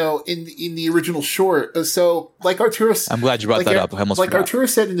 you know, in the original short. So like Arturo, I'm glad you brought that up. I almost forgot. Arturo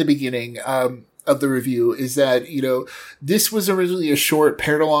said in the beginning, of the review, is that, you know, this was originally a short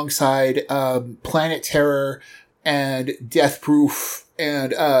paired alongside, Planet Terror and Death Proof and,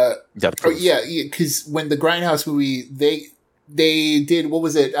 Death Proof. Cause when the Grindhouse movie, they did, what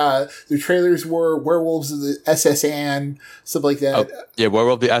was it? The trailers were Werewolves of the SS Anne, stuff like that. Oh, yeah,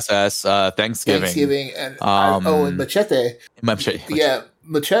 Werewolf of the SS, Thanksgiving. And, and Machete. Yeah,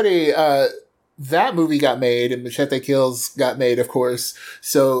 Machete, that movie got made, and Machete Kills got made, of course.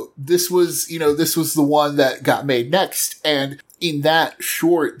 So this was the one that got made next. And in that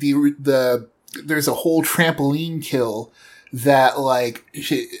short, there's a whole trampoline kill that, like,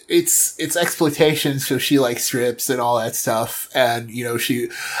 it's exploitation, so she, like, strips and all that stuff. And, you know,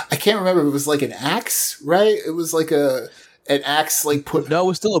 I can't remember, it was like an axe, right? It was like an axe, like, No, it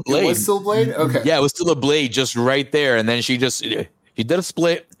was still a blade. It was still a blade? Okay. Yeah, it was still a blade just right there. And then she did a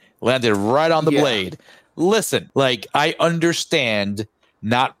split, landed right on the blade. Listen, like, I understand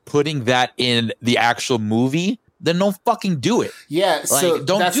not putting that in the actual movie, then don't fucking do it. Yeah, like, so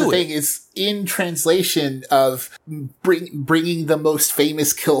don't that's do the it. thing is, in translation of bringing the most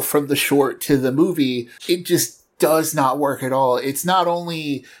famous kill from the short to the movie, it just does not work at all. It's not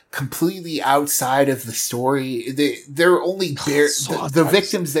only completely outside of the story, they're only the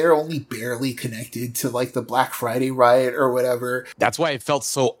victims there only barely connected to, like, the Black Friday riot or whatever. That's why it felt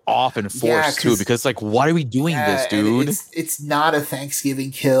so off and forced too, because, like, why are we doing this, dude? It's not a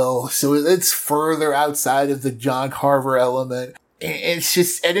Thanksgiving kill, so it's further outside of the John Carver element.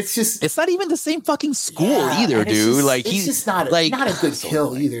 It's not even the same fucking school either, dude. It's just not a good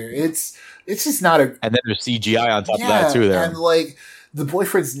kill either. It's just not a. And then there's CGI on top of that too. There, and, like, the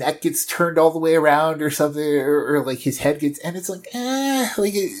boyfriend's neck gets turned all the way around or something, or like his head gets, and it's like,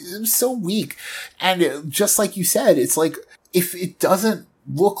 like, it's so weak. And just like you said, it's like, if it doesn't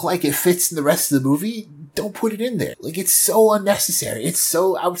look like it fits in the rest of the movie, don't put it in there. Like, it's so unnecessary. It's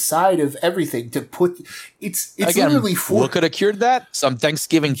so outside of everything to put. It's again, literally what could have cured that? Some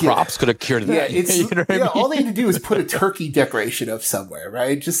Thanksgiving props could have cured that. Yeah, you know what I mean? All they had to do is put a turkey decoration up somewhere,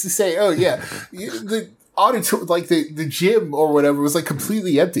 right? Just to say, oh yeah, the auditorium, like the gym or whatever, was, like,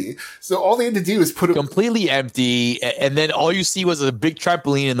 completely empty. So all they had to do is put completely empty, and then all you see was a big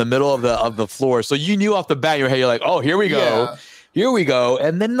trampoline in the middle of the floor. So you knew off the bat in your head, you're like, oh, here we go. Yeah. Here we go.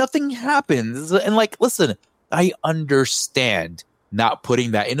 And then nothing happens. And, like, listen, I understand not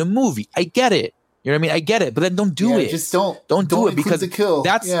putting that in a movie. I get it. You know what I mean? I get it. But then don't do it. Just don't do it, because the kill.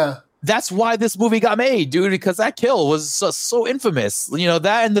 That's why this movie got made, dude, because that kill was so infamous. You know,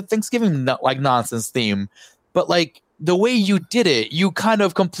 that and the Thanksgiving, like, nonsense theme. But, like, the way you did it, you kind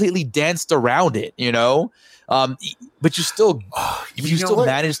of completely danced around it, you know? But you still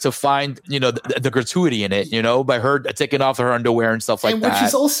managed to find, you know, the gratuity in it, you know, by her taking off her underwear and stuff like that. Which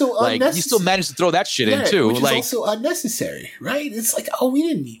is also unnecessary. You still managed to throw that shit in too. Which is like, also unnecessary, right? It's like, oh, we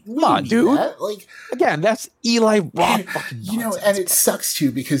didn't need dude. that. Like, again, that's Eli Roth fucking you know, nonsense, and it sucks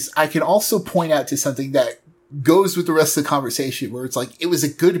too, because I can also point out to something that goes with the rest of the conversation, where it's like, it was a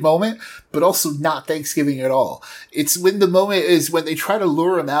good moment, but also not Thanksgiving at all. It's when the moment is when they try to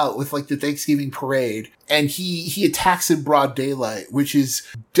lure him out with, like, the Thanksgiving parade, and he attacks in broad daylight, which is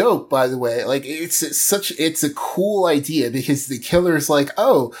dope, by the way. Like, it's a cool idea, because the killer's like,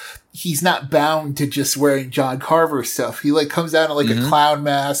 oh, he's not bound to just wearing John Carver stuff. He, like, comes out in, like, a clown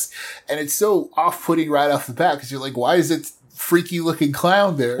mask, and it's so off-putting right off the bat, because you're like, why is it freaky looking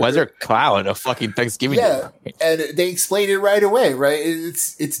clown there? Why is there a clown at a fucking Thanksgiving dinner? And they explain it right away, right?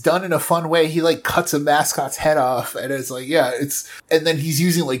 It's done in a fun way. He, like, cuts a mascot's head off, and it's like, and then he's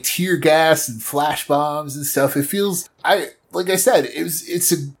using, like, tear gas and flash bombs and stuff. It feels, like I said,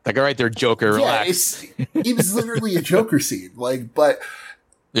 it's a, like, all right there, Joker, relax. It was literally a Joker scene, like, but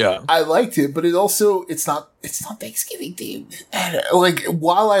yeah, I liked it, but it's not Thanksgiving themed. And, like,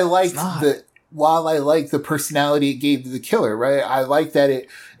 while I liked the personality it gave to the killer, right? I like that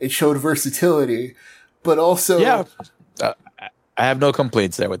it showed versatility, but also, I have no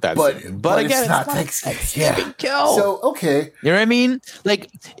complaints there with that. But again, it's not Thanksgiving kill. So, okay. You know what I mean? Like,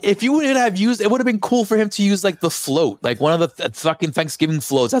 if you would have used, it would have been cool for him to use, like, the float, like one of the fucking Thanksgiving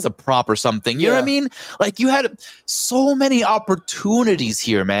floats as a prop or something. You know what I mean? Like, you had so many opportunities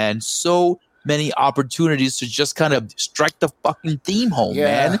here, man. So many opportunities to just kind of strike the fucking theme home,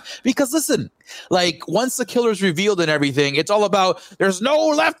 man. Because listen, Like once the killer's revealed and everything, it's all about there's no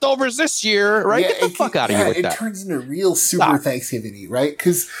leftovers this year, right? Get the fuck out of here with that. It turns into real super Thanksgiving-y, right?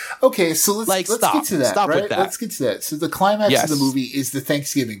 Because so let's get to that. Stop right? with that. Let's get to that. So the climax of the movie is the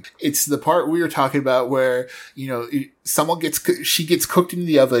Thanksgiving. It's the part we were talking about where she gets cooked in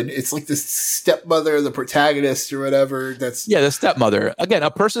the oven. It's like the stepmother, the protagonist or whatever. That's the stepmother. Again,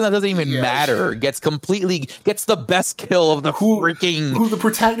 a person that doesn't even matter gets the best kill of the who the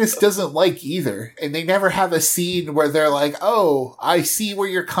protagonist doesn't like either. And they never have a scene where they're like, "Oh, I see where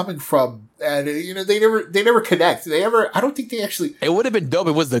you're coming from." And they never connect. I don't think they actually. It would have been dope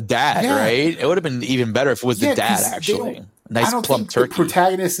if it was the dad, right? It would have been even better if it was the dad actually. Nice I don't plump think turkey. The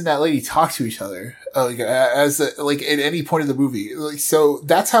protagonist and that lady talk to each other at any point of the movie. So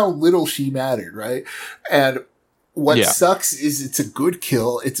that's how little she mattered, right? And what sucks is it's a good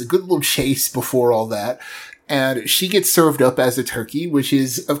kill. It's a good little chase before all that. And she gets served up as a turkey, which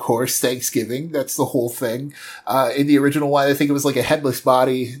is, of course, Thanksgiving. That's the whole thing. In the original one, I think it was like a headless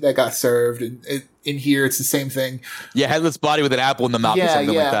body that got served. And in here, it's the same thing. Yeah, headless body with an apple in the mouth or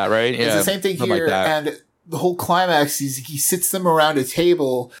something like that, right? It's the same thing here. Like and the whole climax is he sits them around a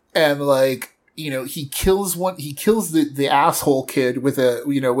table and he kills the asshole kid with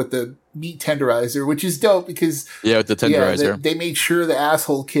the meat tenderizer, which is dope because with the tenderizer they made sure the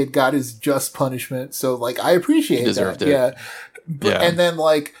asshole kid got his just punishment. So I appreciate that. It. And then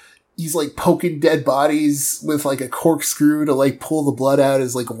he's poking dead bodies with a corkscrew to pull the blood out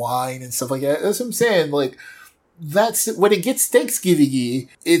as wine and stuff like that. That's what I'm saying. That's when it gets Thanksgiving-y.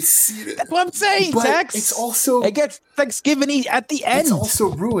 That's what I'm saying, Tex. It's also it gets Thanksgiving-y at the end. It's also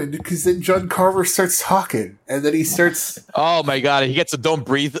ruined because then John Carver starts talking, and then he starts. Oh my god! He gets a "don't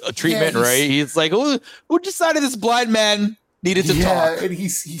breathe" treatment, right? He's like, "Who decided this blind man needed to talk?" Yeah, and he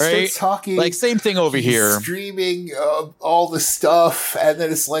starts talking. Same thing over here. Streaming all the stuff, and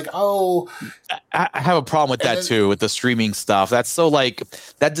then it's I have a problem with that too, with the streaming stuff. That's so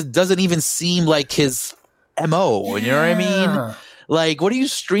that doesn't even seem like his MO, you know what I mean? What are you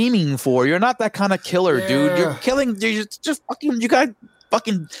streaming for? You're not that kind of killer, dude. You're killing. You got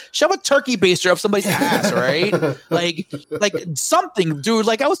fucking shove a turkey baster up somebody's ass, right? Something, dude.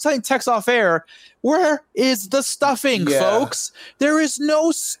 I was telling Tex off air, where is the stuffing, folks? There is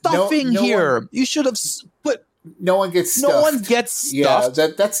no stuffing here. You should have put. No one gets stuffed. No one gets stuffed. Yeah,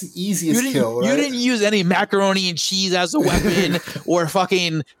 that's the easiest kill, right? You didn't use any macaroni and cheese as a weapon or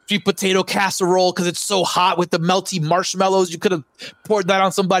fucking sweet potato casserole because it's so hot with the melty marshmallows. You could have poured that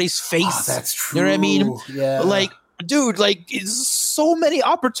on somebody's face. Oh, that's true. You know what I mean? Yeah. Dude, it's so many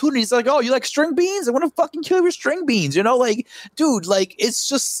opportunities. Oh, you like string beans? I want to fucking kill your string beans. Dude, it's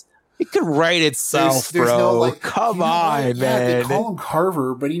just... It could write itself, there's bro. Come on, man. They call him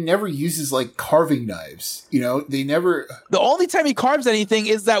Carver, but he never uses carving knives. They never. The only time he carves anything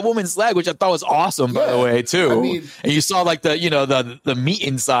is that woman's leg, which I thought was awesome, by the way, too. I mean, and you saw the meat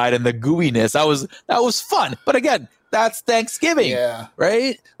inside and the gooiness. That was fun. But again, that's Thanksgiving,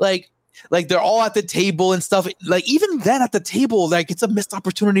 right? They're all at the table and stuff. Even then at the table, it's a missed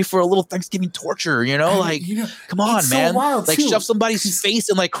opportunity for a little Thanksgiving torture, come on, man. So wild shove somebody's face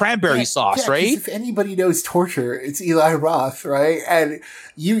in cranberry sauce, right? If anybody knows torture, it's Eli Roth, right? And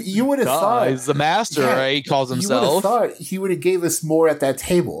you would have thought he's the master, right? He calls himself. You would have thought he would have gave us more at that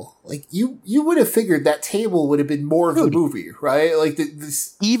table. You would have figured that table would have been more of the movie, right?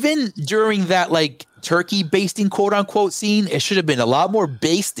 Even during that turkey basting quote unquote scene, it should have been a lot more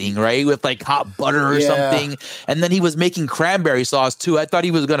basting, right? With hot butter or something. And then he was making cranberry sauce too. I thought he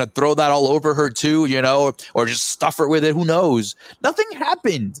was gonna throw that all over her too, or just stuff her with it. Who knows? Nothing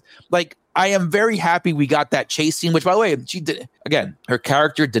happened. I am very happy we got that chase scene, which by the way, her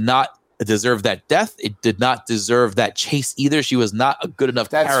character did not deserve that death. It did not deserve that chase either. She was not a good enough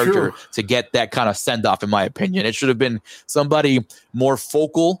character to get that kind of send off, in my opinion. It should have been somebody more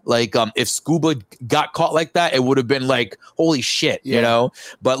focal. If Scuba got caught like that, it would have been holy shit,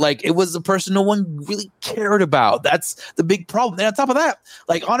 But it was the person no one really cared about. That's the big problem. And on top of that,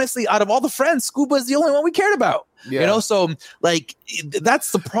 honestly, out of all the friends, Scuba is the only one we cared about. So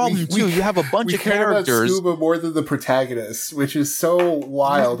that's the problem too. You have a bunch of characters. About Scuba more than the protagonist, which is so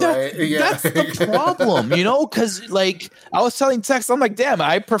wild, right? That's the problem, because I was telling Tex, I'm damn,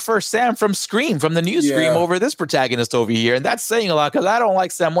 I prefer Sam from Scream, from the new Scream, over this protagonist over here, and that's saying a lot because I don't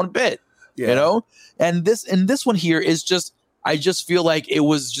like Sam one bit. And this one here is just, I just feel like it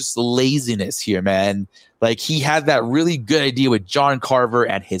was just laziness here, man. He had that really good idea with John Carver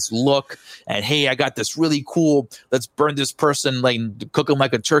and his look. And hey, I got this really cool, let's burn this person, cook him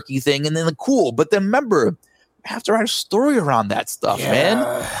like a turkey thing. And then cool. But then remember, you have to write a story around that stuff,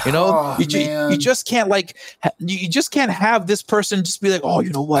 man. You just can't you just can't have this person just be like, oh, you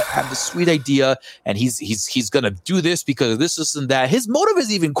know what, I have this sweet idea, and he's gonna do this because of this and that. His motive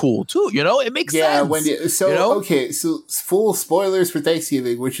is even cool too. You know, it makes sense. Okay, so full spoilers for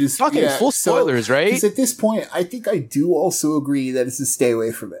Thanksgiving, which is full spoilers, right? Because at this point, I think I do also agree that it's a stay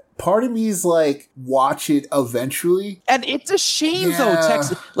away from it. Part of me is like, watch it eventually. And it's a shame though,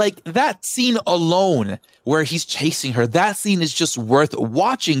 Tex. Like that scene alone where he's chasing her, that scene is just worth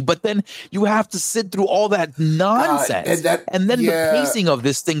watching. But then you have to sit through all that nonsense. And then the pacing of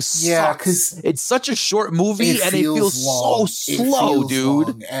this thing sucks. Yeah, because it's such a short movie and it feels so slow, dude.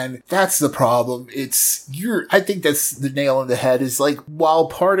 Long. And that's the problem. I think that's the nail on the head, is like, while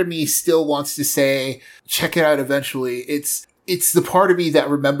part of me still wants to say, check it out eventually, it's the part of me that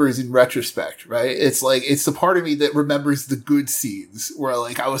remembers in retrospect, right? It's like, it's the part of me that remembers the good scenes where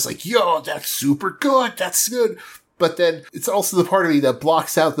like, I was like, yo, that's super good. That's good. But then it's also the part of me that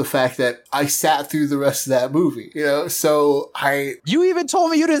blocks out the fact that I sat through the rest of that movie, you know? So you even told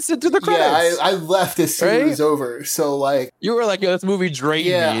me you didn't sit through the credits. Yeah, I left as soon as it was over. So like, you were like, yo, this movie drained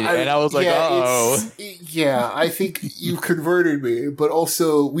me. And I was like, oh. I think you converted me, but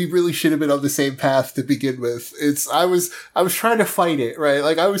also we really should have been on the same path to begin with. I was trying to fight it, right?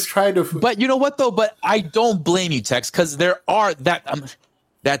 Like I was trying to. But you know what though? But I don't blame you, Tex, because there are that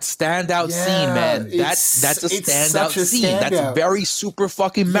standout scene, man. That's a standout scene. That's very super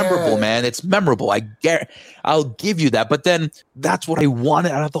fucking memorable, man. It's memorable. I'll give you that. But then that's what I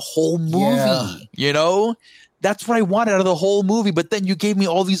wanted out of the whole movie. You know? That's what I wanted out of the whole movie. But then you gave me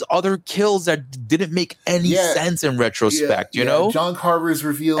all these other kills that didn't make any sense in retrospect, you know? John Carver's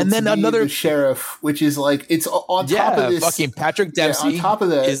revealed and then the sheriff, which is like, it's on top of this. Fucking Patrick Dempsey on top of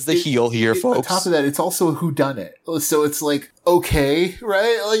that, is the heel here, folks. On top of that, it's also a whodunit. So it's like, okay,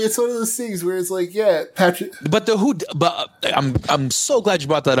 right? Like it's one of those things where it's like, Patrick. But I'm so glad you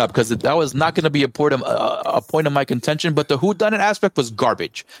brought that up, because that was not going to be a point of my contention. But the whodunit aspect was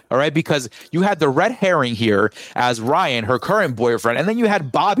garbage. All right, because you had the red herring here as Ryan, her current boyfriend, and then you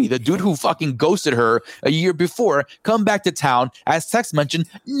had Bobby, the dude who fucking ghosted her a year before, come back to town. As Tex mentioned,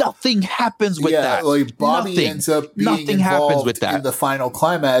 nothing happens with that. Like Bobby ends up being involved in the final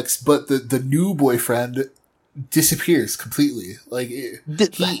climax, but the new boyfriend disappears completely. Like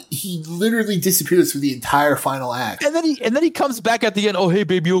he literally disappears for the entire final act, and then he comes back at the end. Oh, hey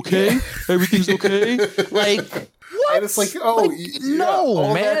baby, okay, everything's okay. Like what? And it's like,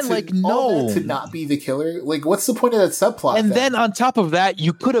 no, man, no, to not be the killer. Like, what's the point of that subplot? And then on top of that,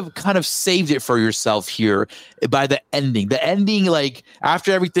 you could have kind of saved it for yourself here by the ending. The ending, like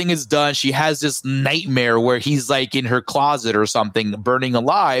after everything is done, she has this nightmare where he's like in her closet or something, burning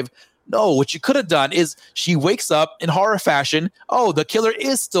alive. No, what you could have done is she wakes up in horror fashion. Oh, the killer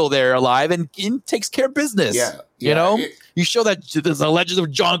is still there alive and takes care of business. You know, you show that the legend of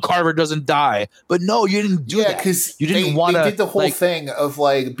John Carver doesn't die, but no, you didn't do that because you didn't want to. They did the whole thing of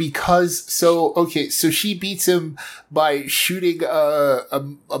like, because so she beats him by shooting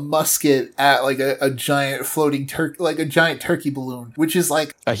a musket at like a giant floating like a giant turkey balloon, which is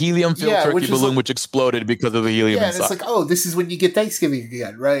like a helium-filled turkey balloon, which exploded because of the helium. Yeah, and it's like, oh, this is when you get Thanksgiving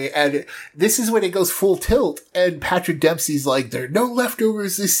again, right? And this is when it goes full tilt, and Patrick Dempsey's like, there are no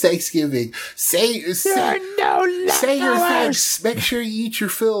leftovers this Thanksgiving. Say your thanks. Make sure you eat your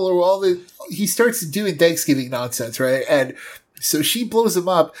fill, or all the. He starts doing Thanksgiving nonsense, right? And so she blows him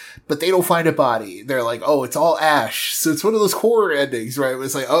up, but they don't find a body. They're like, oh, it's all ash. So it's one of those horror endings, right?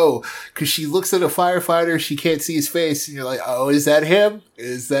 It's like, oh, because she looks at a firefighter, she can't see his face, and you're like, oh, is that him?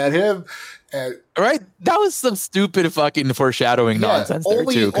 Is that him? Right? That was some stupid fucking foreshadowing nonsense there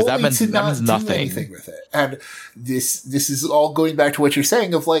too, because that means nothing. Anything with it. And this is all going back to what you're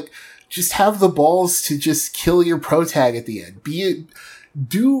saying of like, just have the balls to just kill your protag at the end.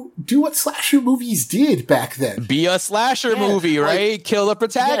 Do what slasher movies did back then. Be a slasher movie, right? Like, kill the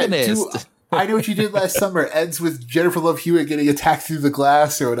protagonist. I Know What You Did Last Summer ends with Jennifer Love Hewitt getting attacked through the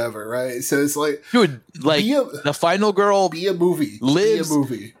glass or whatever, right? So it's like, dude, like the final girl, be a movie, lives be a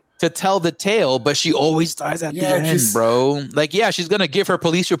movie to tell the tale, but she always dies at the end, bro. Like, she's gonna give her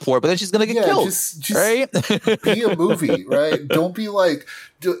police report, but then she's gonna get killed. Just right? Be a movie, right? Don't be like.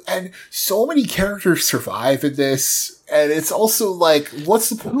 And so many characters survive in this, and it's also like, what's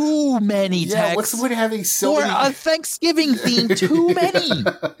the point? Too many. What's the point of having so many? For a Thanksgiving theme, too many.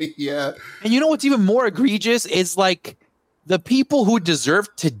 And you know what's even more egregious is like, the people who deserve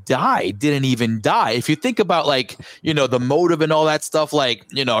to die didn't even die. If you think about like, the motive and all that stuff, like,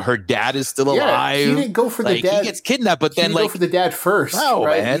 her dad is still alive. He didn't go for the dad. He gets kidnapped, but then like, go for the dad first. No,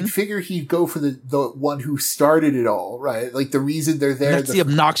 right? man. You'd figure he'd go for the one who started it all, right? Like the reason they're there. That's the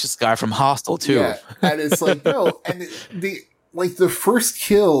obnoxious guy from Hostel too. Yeah. And it's like, no. And the first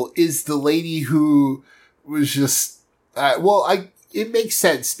kill is the lady who was just, it makes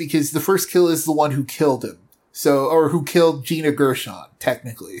sense because the first kill is the one who killed him. So, or who killed Gina Gershon,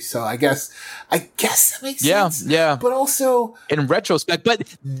 technically. So I guess that makes sense. Yeah. But also, in retrospect,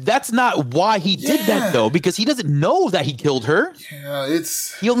 but that's not why he did that though, because he doesn't know that he killed her. Yeah,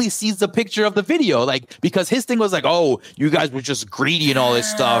 he only sees the picture of the video, like, because his thing was like, oh, you guys were just greedy and all this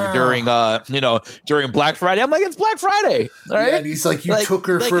stuff during Black Friday. I'm like, it's Black Friday, all right? Yeah, and he's like, you took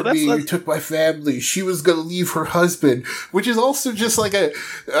her from me, you took my family. She was gonna leave her husband, which is also just like an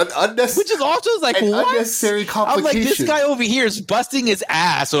unnecessary complication. I'm like, this guy over here is busting his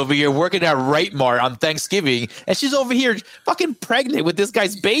ass over here working at Right Mart on Thanksgiving, and she's over here fucking pregnant with this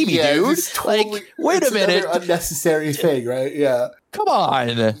guy's baby, dude. Totally, like, wait a minute, unnecessary thing, right? Yeah. Come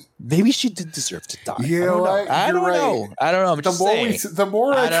on. Maybe she did deserve to die. I don't know. I'm just saying. The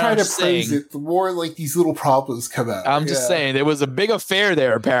more I try to praise it, the more like these little problems come out. I'm just saying there was a big affair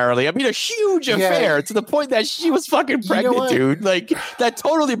there, apparently. I mean, a huge affair to the point that she was fucking pregnant, dude. Like, that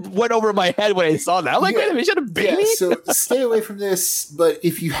totally went over my head when I saw that. I'm like, wait a minute, she had a baby? Yeah, so stay away from this. But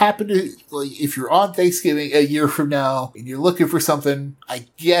if you happen to, like, if you're on Thanksgiving a year from now and you're looking for something, I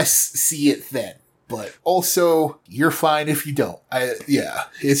guess see it then. But also, you're fine if you don't.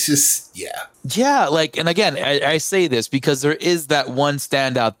 It's just. Yeah, like, and again, I say this because there is that one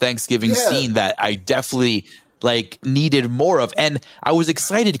standout Thanksgiving scene that I definitely needed more of. And I was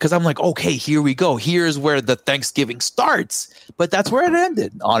excited because I'm like, okay, here we go. Here's where the Thanksgiving starts. But that's where it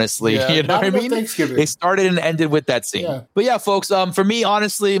ended, honestly. Yeah, you know what I mean? They started and ended with that scene. Yeah. But yeah, folks, for me,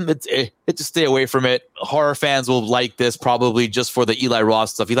 honestly, it's just stay away from it. Horror fans will like this probably just for the Eli Roth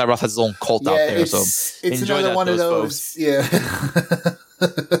stuff. Eli Roth has his own cult out there. So it's another one of those. Folks. Yeah.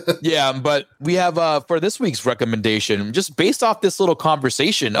 Yeah, but we have for this week's recommendation, just based off this little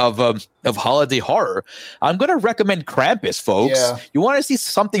conversation of holiday horror, I'm going to recommend Krampus, folks. Yeah. You want to see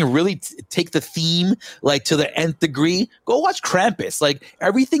something really take the theme to the nth degree? Go watch Krampus. Like,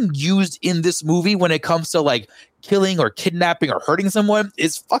 everything used in this movie when it comes to killing or kidnapping or hurting someone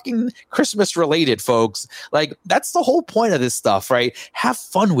is fucking Christmas related, folks. Like, that's the whole point of this stuff, right? Have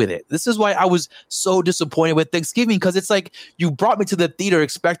fun with it. This is why I was so disappointed with Thanksgiving, because it's like you brought me to the theater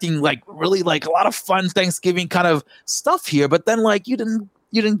expecting really a lot of fun Thanksgiving kind of stuff here, but then you didn't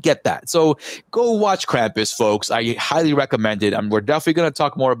get that. So go watch Krampus, folks. I highly recommend it. We're definitely going to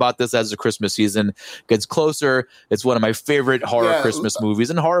talk more about this as the Christmas season gets closer. It's one of my favorite horror Christmas movies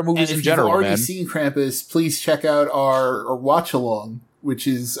and horror movies in general, man. If you've already seen Krampus, please check out our watch along, which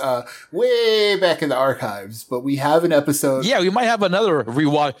is way back in the archives. But we have an episode. Yeah, we might have another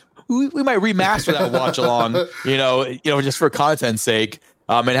rewatch. We might remaster that watch along, just for content's sake.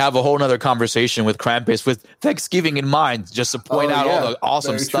 And have a whole nother conversation with Krampus with Thanksgiving in mind, just to point out all the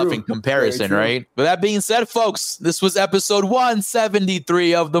awesome stuff in comparison, right? But that being said, folks, this was episode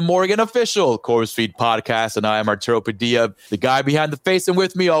 173 of the Morgan Official Corpse Feed Podcast, and I am Arturo Padilla. The guy behind the face, and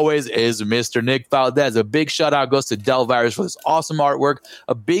with me always is Mr. Nick Valdez. A big shout out goes to Del Virus for this awesome artwork.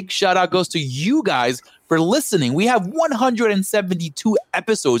 A big shout out goes to you guys for listening. We have 172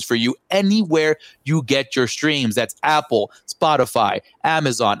 episodes for you anywhere you get your streams. That's Apple, Spotify,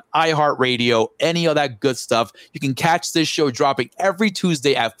 Amazon, iHeartRadio, any of that good stuff. You can catch this show dropping every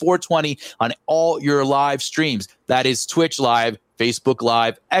Tuesday at 4:20 on all your live streams. That is Twitch Live, Facebook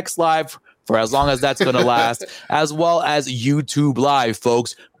Live, X Live, for as long as that's going to last, as well as YouTube Live,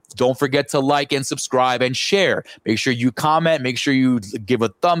 folks. Don't forget to like and subscribe and share. Make sure you comment. Make sure you give a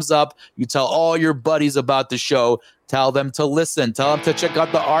thumbs up. You tell all your buddies about the show. Tell them to listen. Tell them to check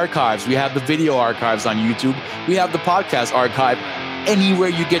out the archives. We have the video archives on YouTube. We have the podcast archive anywhere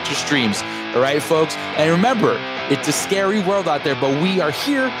you get your streams. All right, folks? And remember, it's a scary world out there, but we are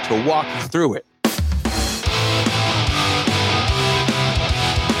here to walk you through it.